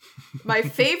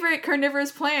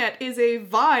carnivorous plant is a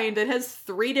vine that has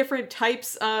 3 different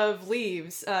types of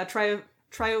leaves.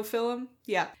 Triophyllum.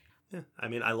 Yeah. Yeah. I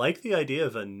mean, I like the idea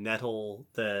of a nettle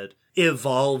that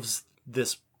evolves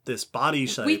this body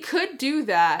shape. We could do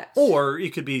that. Or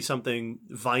it could be something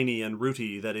viney and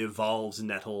rooty that evolves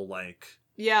nettle-like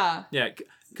Yeah. Yeah,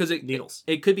 because needles.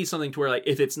 it could be something to where, like,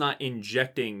 if it's not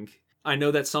injecting, I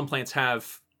know that some plants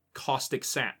have caustic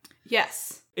sap.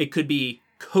 Yes. It could be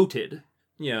coated,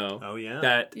 you know, Oh,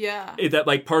 yeah. Yeah. that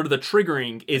like part of the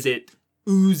triggering is it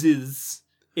oozes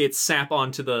its sap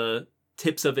onto the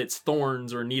tips of its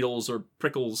thorns or needles or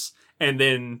prickles and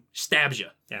then stabs you.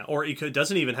 Yeah, or it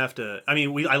doesn't even have to... I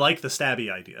mean, I like the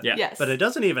stabby idea. Yeah. Yes. But it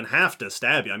doesn't even have to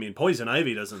stab you. I mean, poison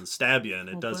ivy doesn't stab you, and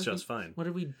it does just fine. What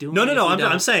are we doing? No, if we I'm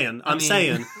don't- saying, I mean-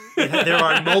 saying there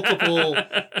are multiple...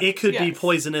 It could be Yes.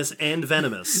 poisonous and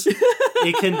venomous.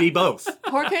 It can be both.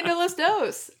 Porcandulus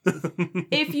dose.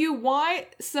 If you want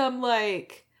some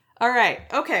like... All right.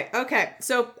 Okay.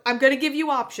 So I'm going to give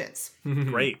you options.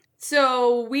 Great.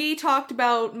 So we talked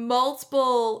about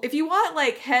multiple, if you want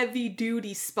like heavy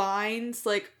duty spines,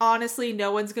 like honestly,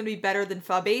 no one's going to be better than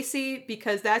Fabaceae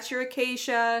because that's your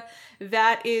acacia.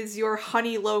 That is your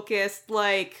honey locust.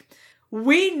 Like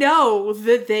we know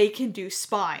that they can do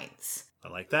spines, I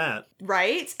like that.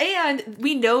 right? And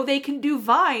we know they can do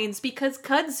vines because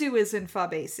kudzu is in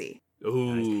Fabaceae.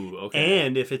 Ooh, okay.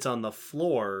 And if it's on the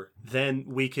floor, then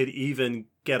we could even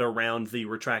get around the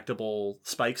retractable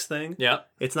spikes thing. Yeah.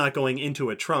 It's not going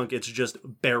into a trunk, it's just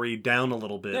buried down a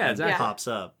little bit Yeah, and exactly. pops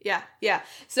up. Yeah.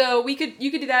 So you could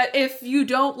do that. If you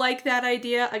don't like that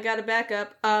idea, I got to back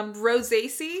up.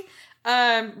 Rosaceae,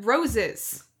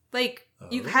 roses. Like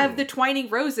you have the twining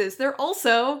roses. They're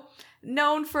also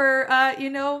known for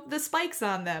the spikes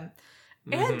on them.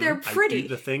 And they're pretty.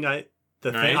 The thing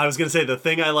Right. I was going to say, the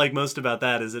thing I like most about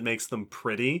that is it makes them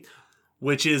pretty,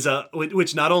 which is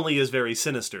which not only is very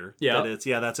sinister, Yeah. that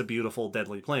that's a beautiful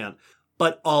deadly plant,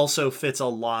 but also fits a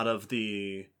lot of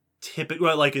the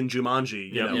typical, like in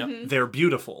Jumanji, Yep, yep. they're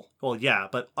beautiful. Well, yeah,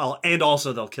 but and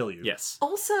also they'll kill you. Yes.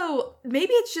 Also,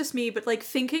 maybe it's just me, but like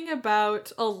thinking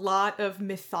about a lot of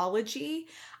mythology,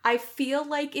 I feel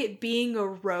like it being a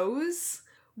rose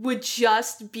would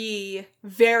just be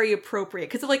very appropriate.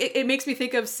 Because like it makes me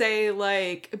think of, say,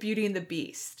 like Beauty and the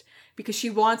Beast. Because she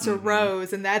wants a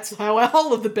rose, and that's how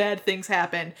all of the bad things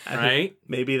happen. Right?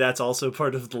 Maybe that's also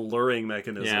part of the luring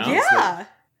mechanism. Yeah. is that Yeah.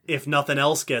 If nothing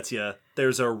else gets you,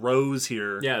 there's a rose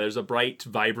here Yeah, there's a bright,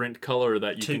 vibrant color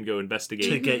that you can go investigate.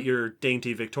 to get your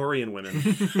dainty Victorian women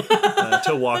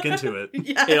to walk into it.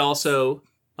 Yes. It also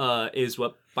is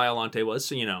what Biolante was,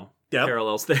 so Yep.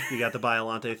 parallels there. You got the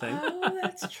Biolante thing. Oh,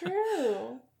 that's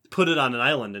true. Put it on an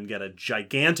island and get a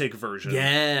gigantic version.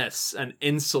 Yes, an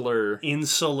insular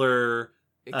Insular,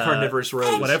 carnivorous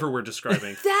rose. whatever we're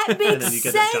describing. That And makes then you get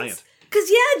a sense. giant. Because,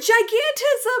 yeah,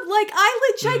 gigantism, like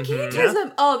island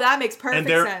gigantism. Oh, that makes perfect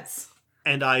there- sense.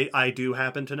 And I do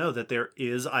happen to know that there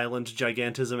is island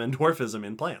gigantism and dwarfism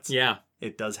in plants. Yeah.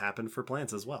 It does happen for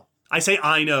plants as well. I say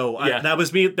I know. Yeah. That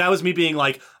was me being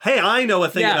like, hey, I know a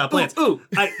thing Yeah. about plants. Ooh.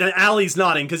 Allie's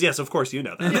nodding, because yes, of course you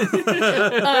know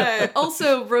that.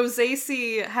 Also,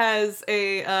 Rosaceae has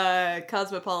a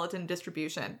cosmopolitan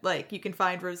distribution. Like, you can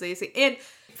find Rosaceae in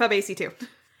Fabaceae too.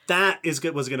 That was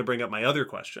going to bring up my other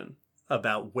question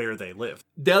about where they live.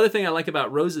 The other thing I like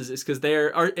about roses is because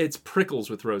it's prickles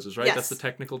with roses, right? Yes. That's the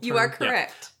technical term. You are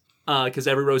correct. Because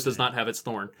every rose does not have its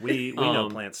thorn. We know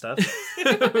plant stuff.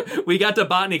 We got to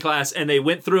botany class and they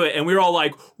went through it and we were all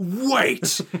like,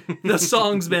 wait, the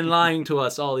song's been lying to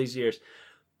us all these years.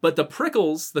 But the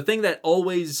prickles, the thing that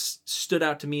always stood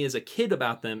out to me as a kid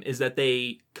about them is that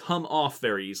they come off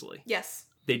very easily. Yes.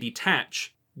 They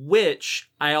detach, which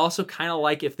I also kind of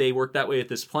like if they work that way with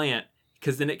this plant,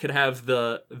 because then it could have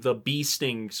the bee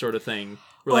sting sort of thing.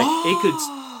 Where it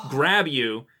could grab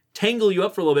you, tangle you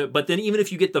up for a little bit, but then even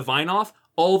if you get the vine off,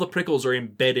 all the prickles are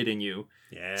embedded in you.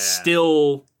 Yeah.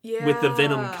 Still with the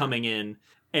venom Yeah. coming in.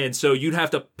 And so you'd have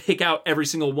to pick out every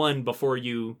single one before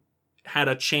you had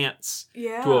a chance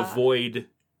Yeah. to avoid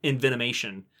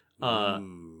envenomation.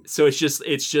 Ooh. So it's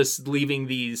just leaving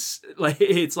these, like,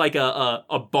 it's like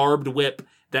a barbed whip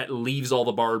that leaves all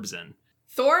the barbs in.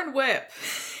 Thorn whip.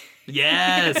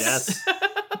 Yes.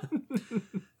 Yes.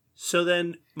 So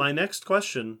then my next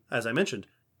question, as I mentioned,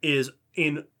 is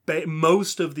in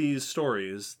most of these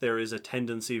stories, there is a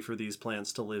tendency for these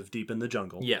plants to live deep in the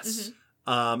jungle. Yes.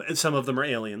 And some of them are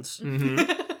aliens.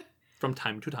 From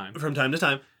time to time. From time to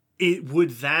time. Would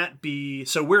that be...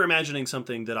 So we're imagining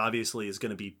something that obviously is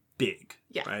going to be big.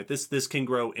 Yeah. Right? This can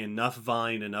grow enough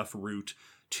vine, enough root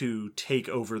to take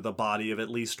over the body of at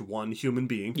least one human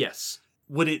being. Yes.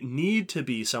 Would it need to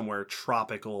be somewhere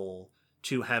tropical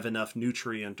to have enough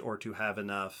nutrient or to have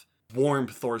enough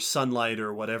warmth or sunlight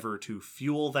or whatever to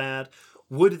fuel that?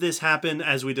 Would this happen,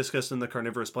 as we discussed in the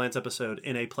Carnivorous Plants episode,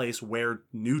 in a place where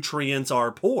nutrients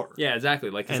are poor? Yeah, exactly.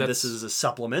 Like, 'cause And this is a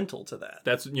supplemental to that.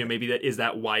 that's, maybe is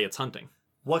that why it's hunting?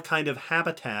 What kind of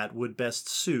habitat would best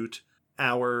suit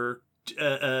our,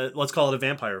 let's call it a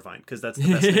vampire vine, because that's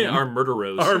the best name. Our murder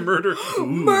rose. Our murder... Ooh,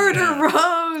 Murder yeah.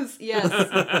 Rose!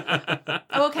 Yes.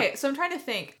 Okay, so I'm trying to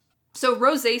think. So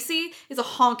Rosaceae is a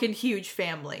honkin' huge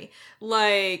family.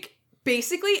 Like,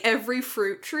 basically every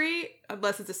fruit tree,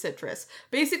 unless it's a citrus,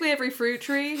 basically every fruit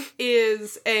tree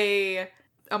is a...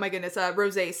 Oh my goodness,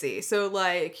 Rosaceae. So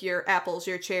like your apples,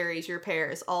 your cherries, your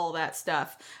pears, all that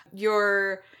stuff.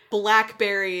 Your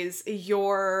blackberries,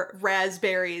 your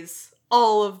raspberries,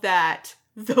 all of that.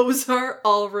 Those are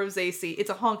all Rosaceae. It's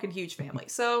a honkin' huge family.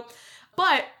 So,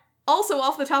 but also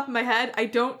off the top of my head, I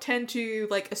don't tend to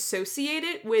like associate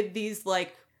it with these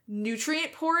like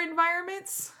nutrient poor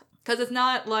environments. Cause it's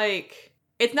not like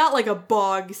a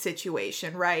bog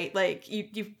situation, right? Like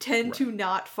you tend to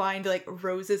not find like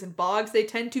roses in bogs. They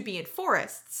tend to be in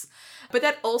forests. But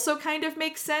that also kind of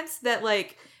makes sense that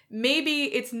like maybe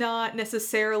it's not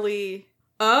necessarily...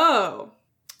 Oh,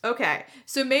 okay.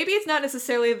 So maybe it's not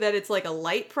necessarily that it's like a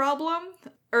light problem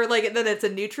or like that it's a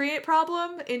nutrient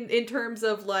problem in terms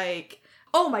of like,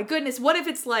 oh my goodness, what if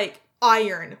it's like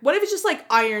iron? What if it's just like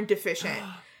iron deficient?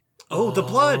 Oh, the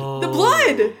blood. The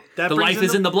blood! That The brings life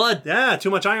is in the blood. Yeah, too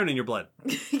much iron in your blood.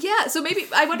 Yeah, so maybe,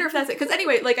 I wonder if that's it. Because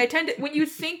anyway, like, I tend to, when you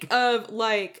think of,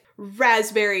 like,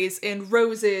 raspberries and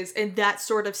roses and that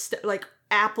sort of, like,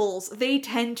 apples, they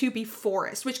tend to be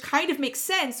forest, which kind of makes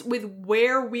sense with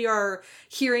where we are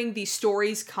hearing these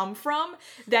stories come from,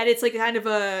 that it's, like, kind of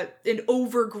an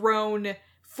overgrown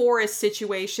forest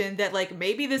situation that, like,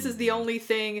 maybe this is the only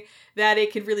thing that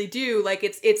it can really do. Like,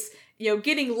 it's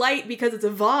getting light because it's a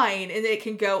vine and it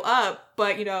can go up,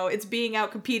 but, it's being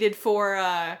outcompeted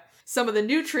for some of the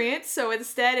nutrients. So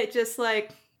instead it just,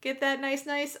 like, get that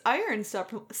nice iron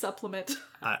supplement.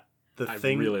 I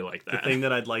really like that. The thing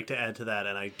that I'd like to add to that,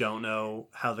 and I don't know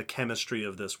how the chemistry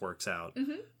of this works out,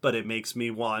 but it makes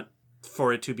me want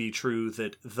for it to be true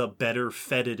that the better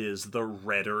fed it is, the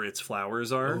redder its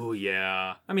flowers are. Oh,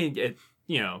 yeah. I mean,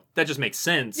 that just makes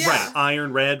sense. Yeah. Right,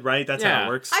 iron, red, right? That's how it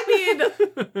works. I mean,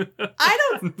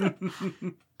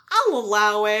 I'll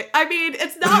allow it. I mean,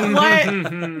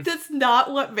 that's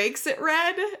not what makes it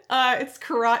red. It's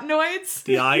carotenoids.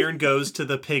 The iron goes to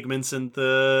the pigments in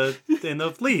the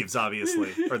leaves,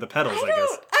 obviously, or the petals, I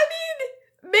guess. I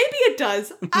mean, maybe it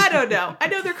does. I don't know. I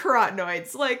know they're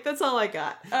carotenoids. Like, that's all I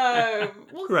got.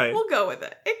 We'll go with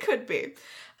it. It could be.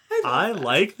 I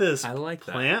like this I like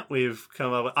that. plant we've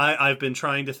come up with. I've been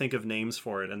trying to think of names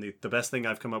for it, and the best thing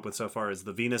I've come up with so far is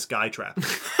the Venus Guy Trap.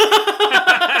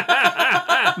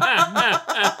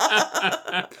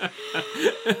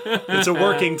 It's a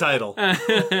working title.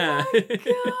 God.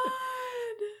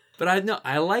 But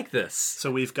I like this. So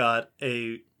we've got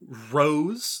a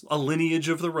rose, a lineage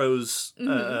of the rose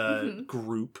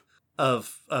group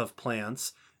of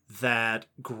plants that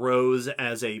grows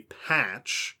as a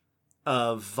patch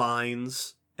of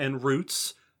vines and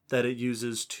roots that it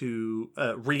uses to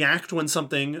react when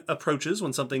something approaches,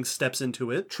 when something steps into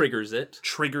it. Triggers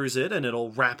it, and it'll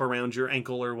wrap around your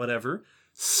ankle or whatever,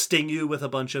 sting you with a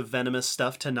bunch of venomous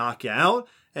stuff to knock you out,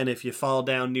 and if you fall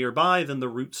down nearby, then the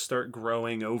roots start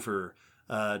growing over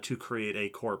to create a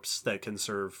corpse that can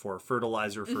serve for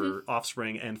fertilizer for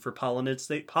offspring and for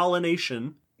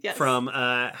pollination from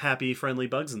happy, friendly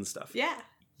bugs and stuff. Yeah.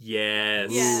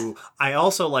 Yes. Yeah. Ooh, I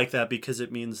also like that because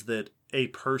it means that a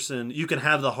person, you can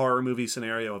have the horror movie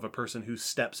scenario of a person who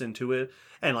steps into it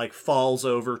and like falls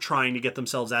over trying to get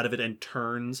themselves out of it and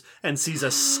turns and sees a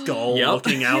skull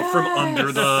looking out from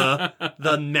under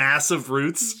the mass of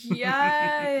roots.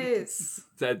 Yes.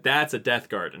 That's a death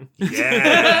garden.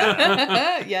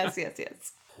 Yeah. Yes.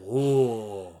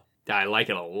 Ooh. I like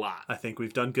it a lot. I think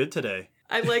we've done good today.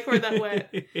 I like where that went.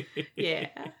 Yeah.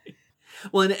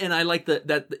 Well, and I like the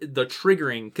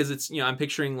triggering, because it's, I'm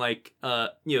picturing like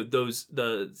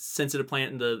the sensitive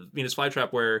plant and the Venus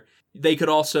flytrap, where they could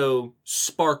also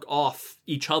spark off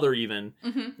each other even,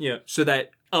 so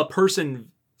that a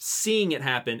person seeing it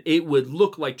happen, it would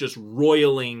look like just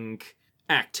roiling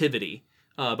activity,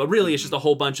 but really it's just a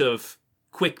whole bunch of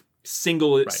quick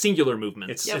singular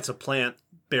movements. It's a plant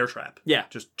bear trap. Yeah.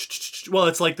 Well,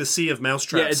 it's like the sea of mouse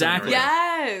traps. Yeah, exactly.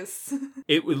 Yes.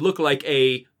 It would look like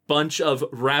a bunch of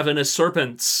ravenous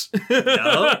serpents.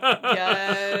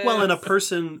 Yes. Well, and a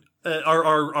person,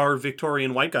 our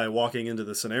Victorian white guy walking into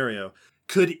the scenario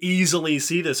could easily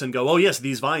see this and go, oh yes,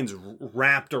 these vines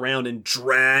wrapped around and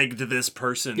dragged this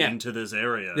person into this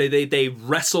area. They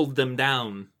wrestled them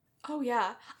down. Oh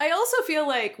yeah. I also feel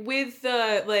like with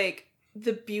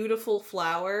the beautiful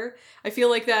flower, I feel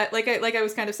like that, like I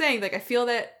was kind of saying, like I feel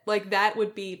that like that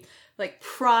would be like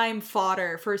prime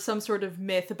fodder for some sort of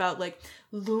myth about like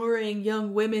luring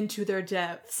young women to their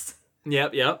depths.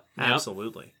 Yep.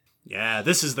 Absolutely. Yeah,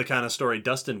 this is the kind of story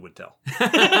Dustin would tell.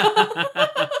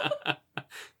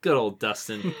 Good old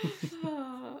Dustin.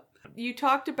 You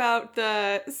talked about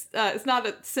it's not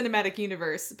a cinematic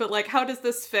universe, but like how does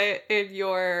this fit in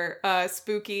your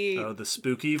Spook-E? Oh, the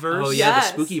Spook-E verse? Oh yeah, Yes.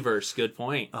 the Spook-E verse. Good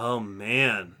point. Oh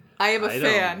man. I am a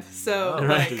fan, so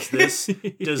like... Does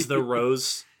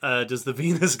the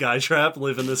Venus guy trap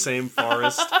live in the same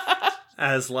forest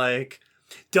as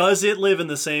does it live in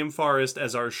the same forest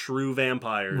as our shrew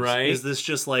vampires? Right. Is this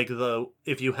just like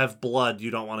if you have blood, you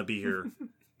don't want to be here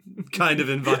kind of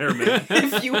environment?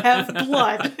 If you have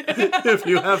blood. If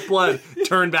you have blood,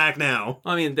 turn back now.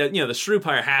 I mean, the shrew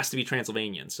pyre has to be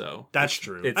Transylvanian, so That's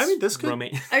true. it's I mean, this could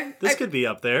could be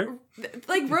up there.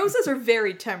 Like roses are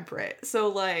very temperate, so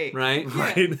like right.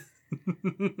 Right.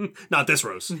 Not this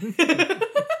rose.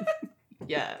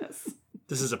 Yes.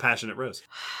 This is a passionate rose.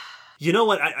 You know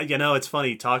what? It's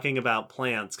funny talking about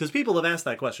plants, because people have asked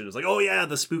that question. It's like, oh yeah,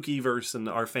 the Spook-E verse, and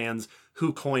our fans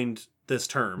who coined this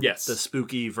term. Yes. The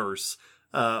Spook-E verse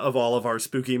of all of our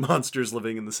spooky monsters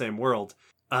living in the same world.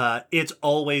 It's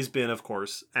always been, of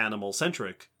course,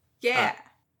 animal-centric. Yeah.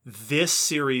 This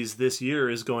series this year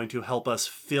is going to help us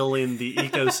fill in the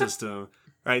ecosystem,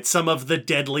 right? Some of the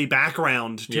deadly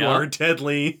background to our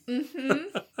deadly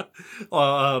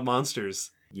monsters.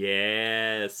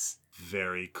 Yes.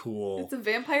 Very cool. It's a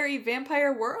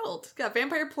vampire world. Got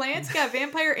vampire plants, got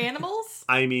vampire animals.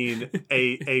 I mean,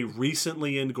 a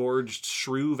recently engorged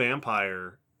shrew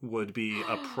vampire would be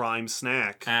a prime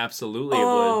snack. Absolutely, it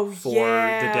would. For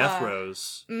the death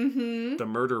rose. Mm-hmm. The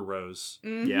murder rose.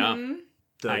 Mm-hmm. Yeah.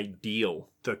 The, Ideal.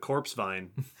 The corpse vine.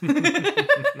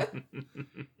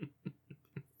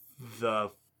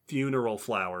 The funeral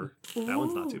flower. Ooh, that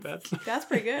one's not too bad. That's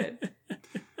pretty good.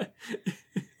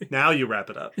 Now you wrap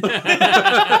it up.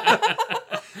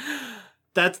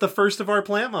 That's the first of our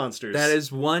plant monsters. That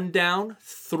is 1 down,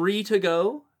 3 to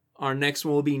go. Our next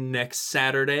one will be next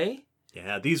Saturday.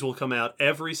 Yeah, these will come out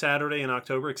every Saturday in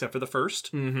October except for the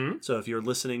 1st. Mm-hmm. So if you're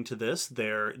listening to this,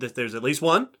 there's at least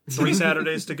 3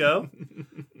 Saturdays to go.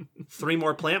 3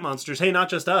 more plant monsters. Hey, not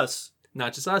just us.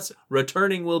 Not just us.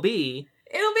 Returning will be...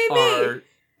 It'll be me.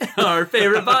 Our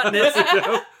favorite botanist.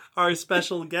 Our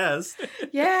special guest.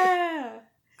 Yeah.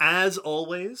 As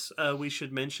always, we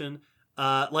should mention,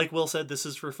 like Will said, this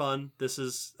is for fun. This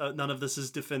is none of this is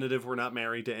definitive. We're not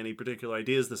married to any particular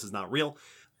ideas. This is not real.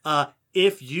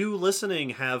 If you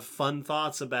listening have fun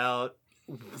thoughts about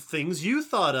things you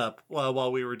thought up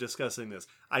while we were discussing this,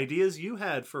 ideas you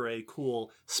had for a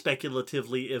cool,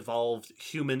 speculatively evolved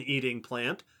human-eating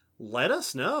plant, let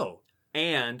us know.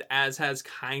 And as has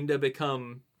kind of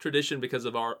become tradition because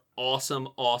of our awesome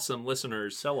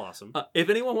listeners. So awesome. If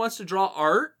anyone wants to draw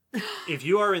art, if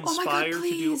you are inspired God, to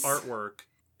do please. artwork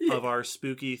of our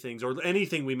spooky things or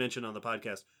anything we mention on the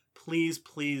podcast, please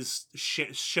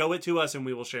show it to us and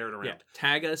we will share it around. yeah,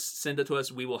 tag us, send it to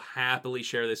us. We will happily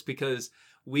share this because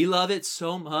we love it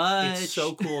so much. It's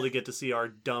so cool to get to see our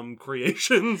dumb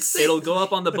creations. It'll go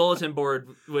up on the bulletin board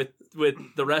with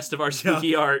the rest of our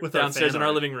spooky art with our downstairs fan in our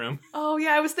art. living room. Oh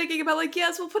yeah, I was thinking about like,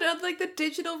 yes, we'll put it on like the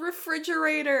digital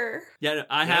refrigerator. Yeah,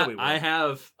 no, we will. I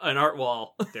have an art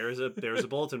wall. There's a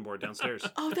bulletin board downstairs.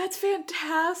 Oh, that's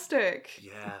fantastic.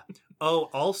 Yeah. Oh,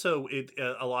 also,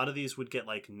 a lot of these would get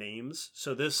like names.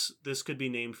 So this could be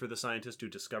named for the scientist who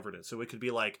discovered it. So it could be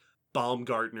like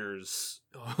Baumgartner's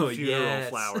funeral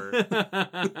flower.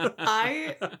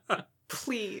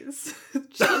 Please.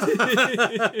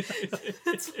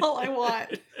 That's all I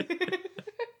want.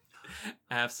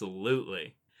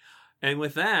 Absolutely. And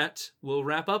with that, we'll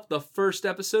wrap up the first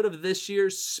episode of this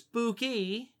year's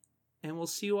Spook-E, and we'll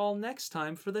see you all next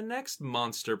time for the next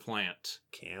monster plant.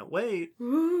 Can't wait.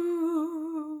 Ooh.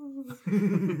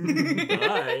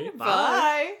 Bye.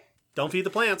 Bye. Don't feed the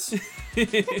plants.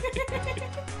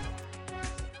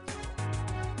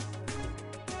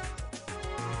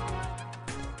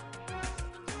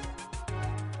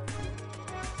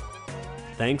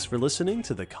 Thanks for listening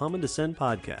to the Common Descent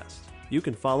podcast. You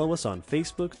can follow us on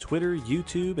Facebook, Twitter,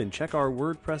 YouTube, and check our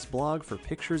WordPress blog for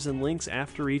pictures and links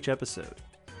after each episode.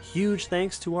 Huge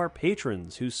thanks to our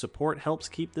patrons whose support helps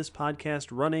keep this podcast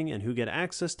running and who get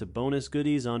access to bonus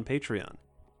goodies on Patreon.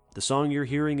 The song you're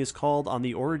hearing is called On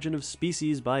the Origin of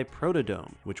Species by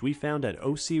Protodome, which we found at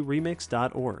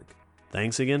ocremix.org.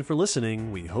 Thanks again for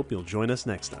listening. We hope you'll join us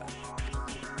next time.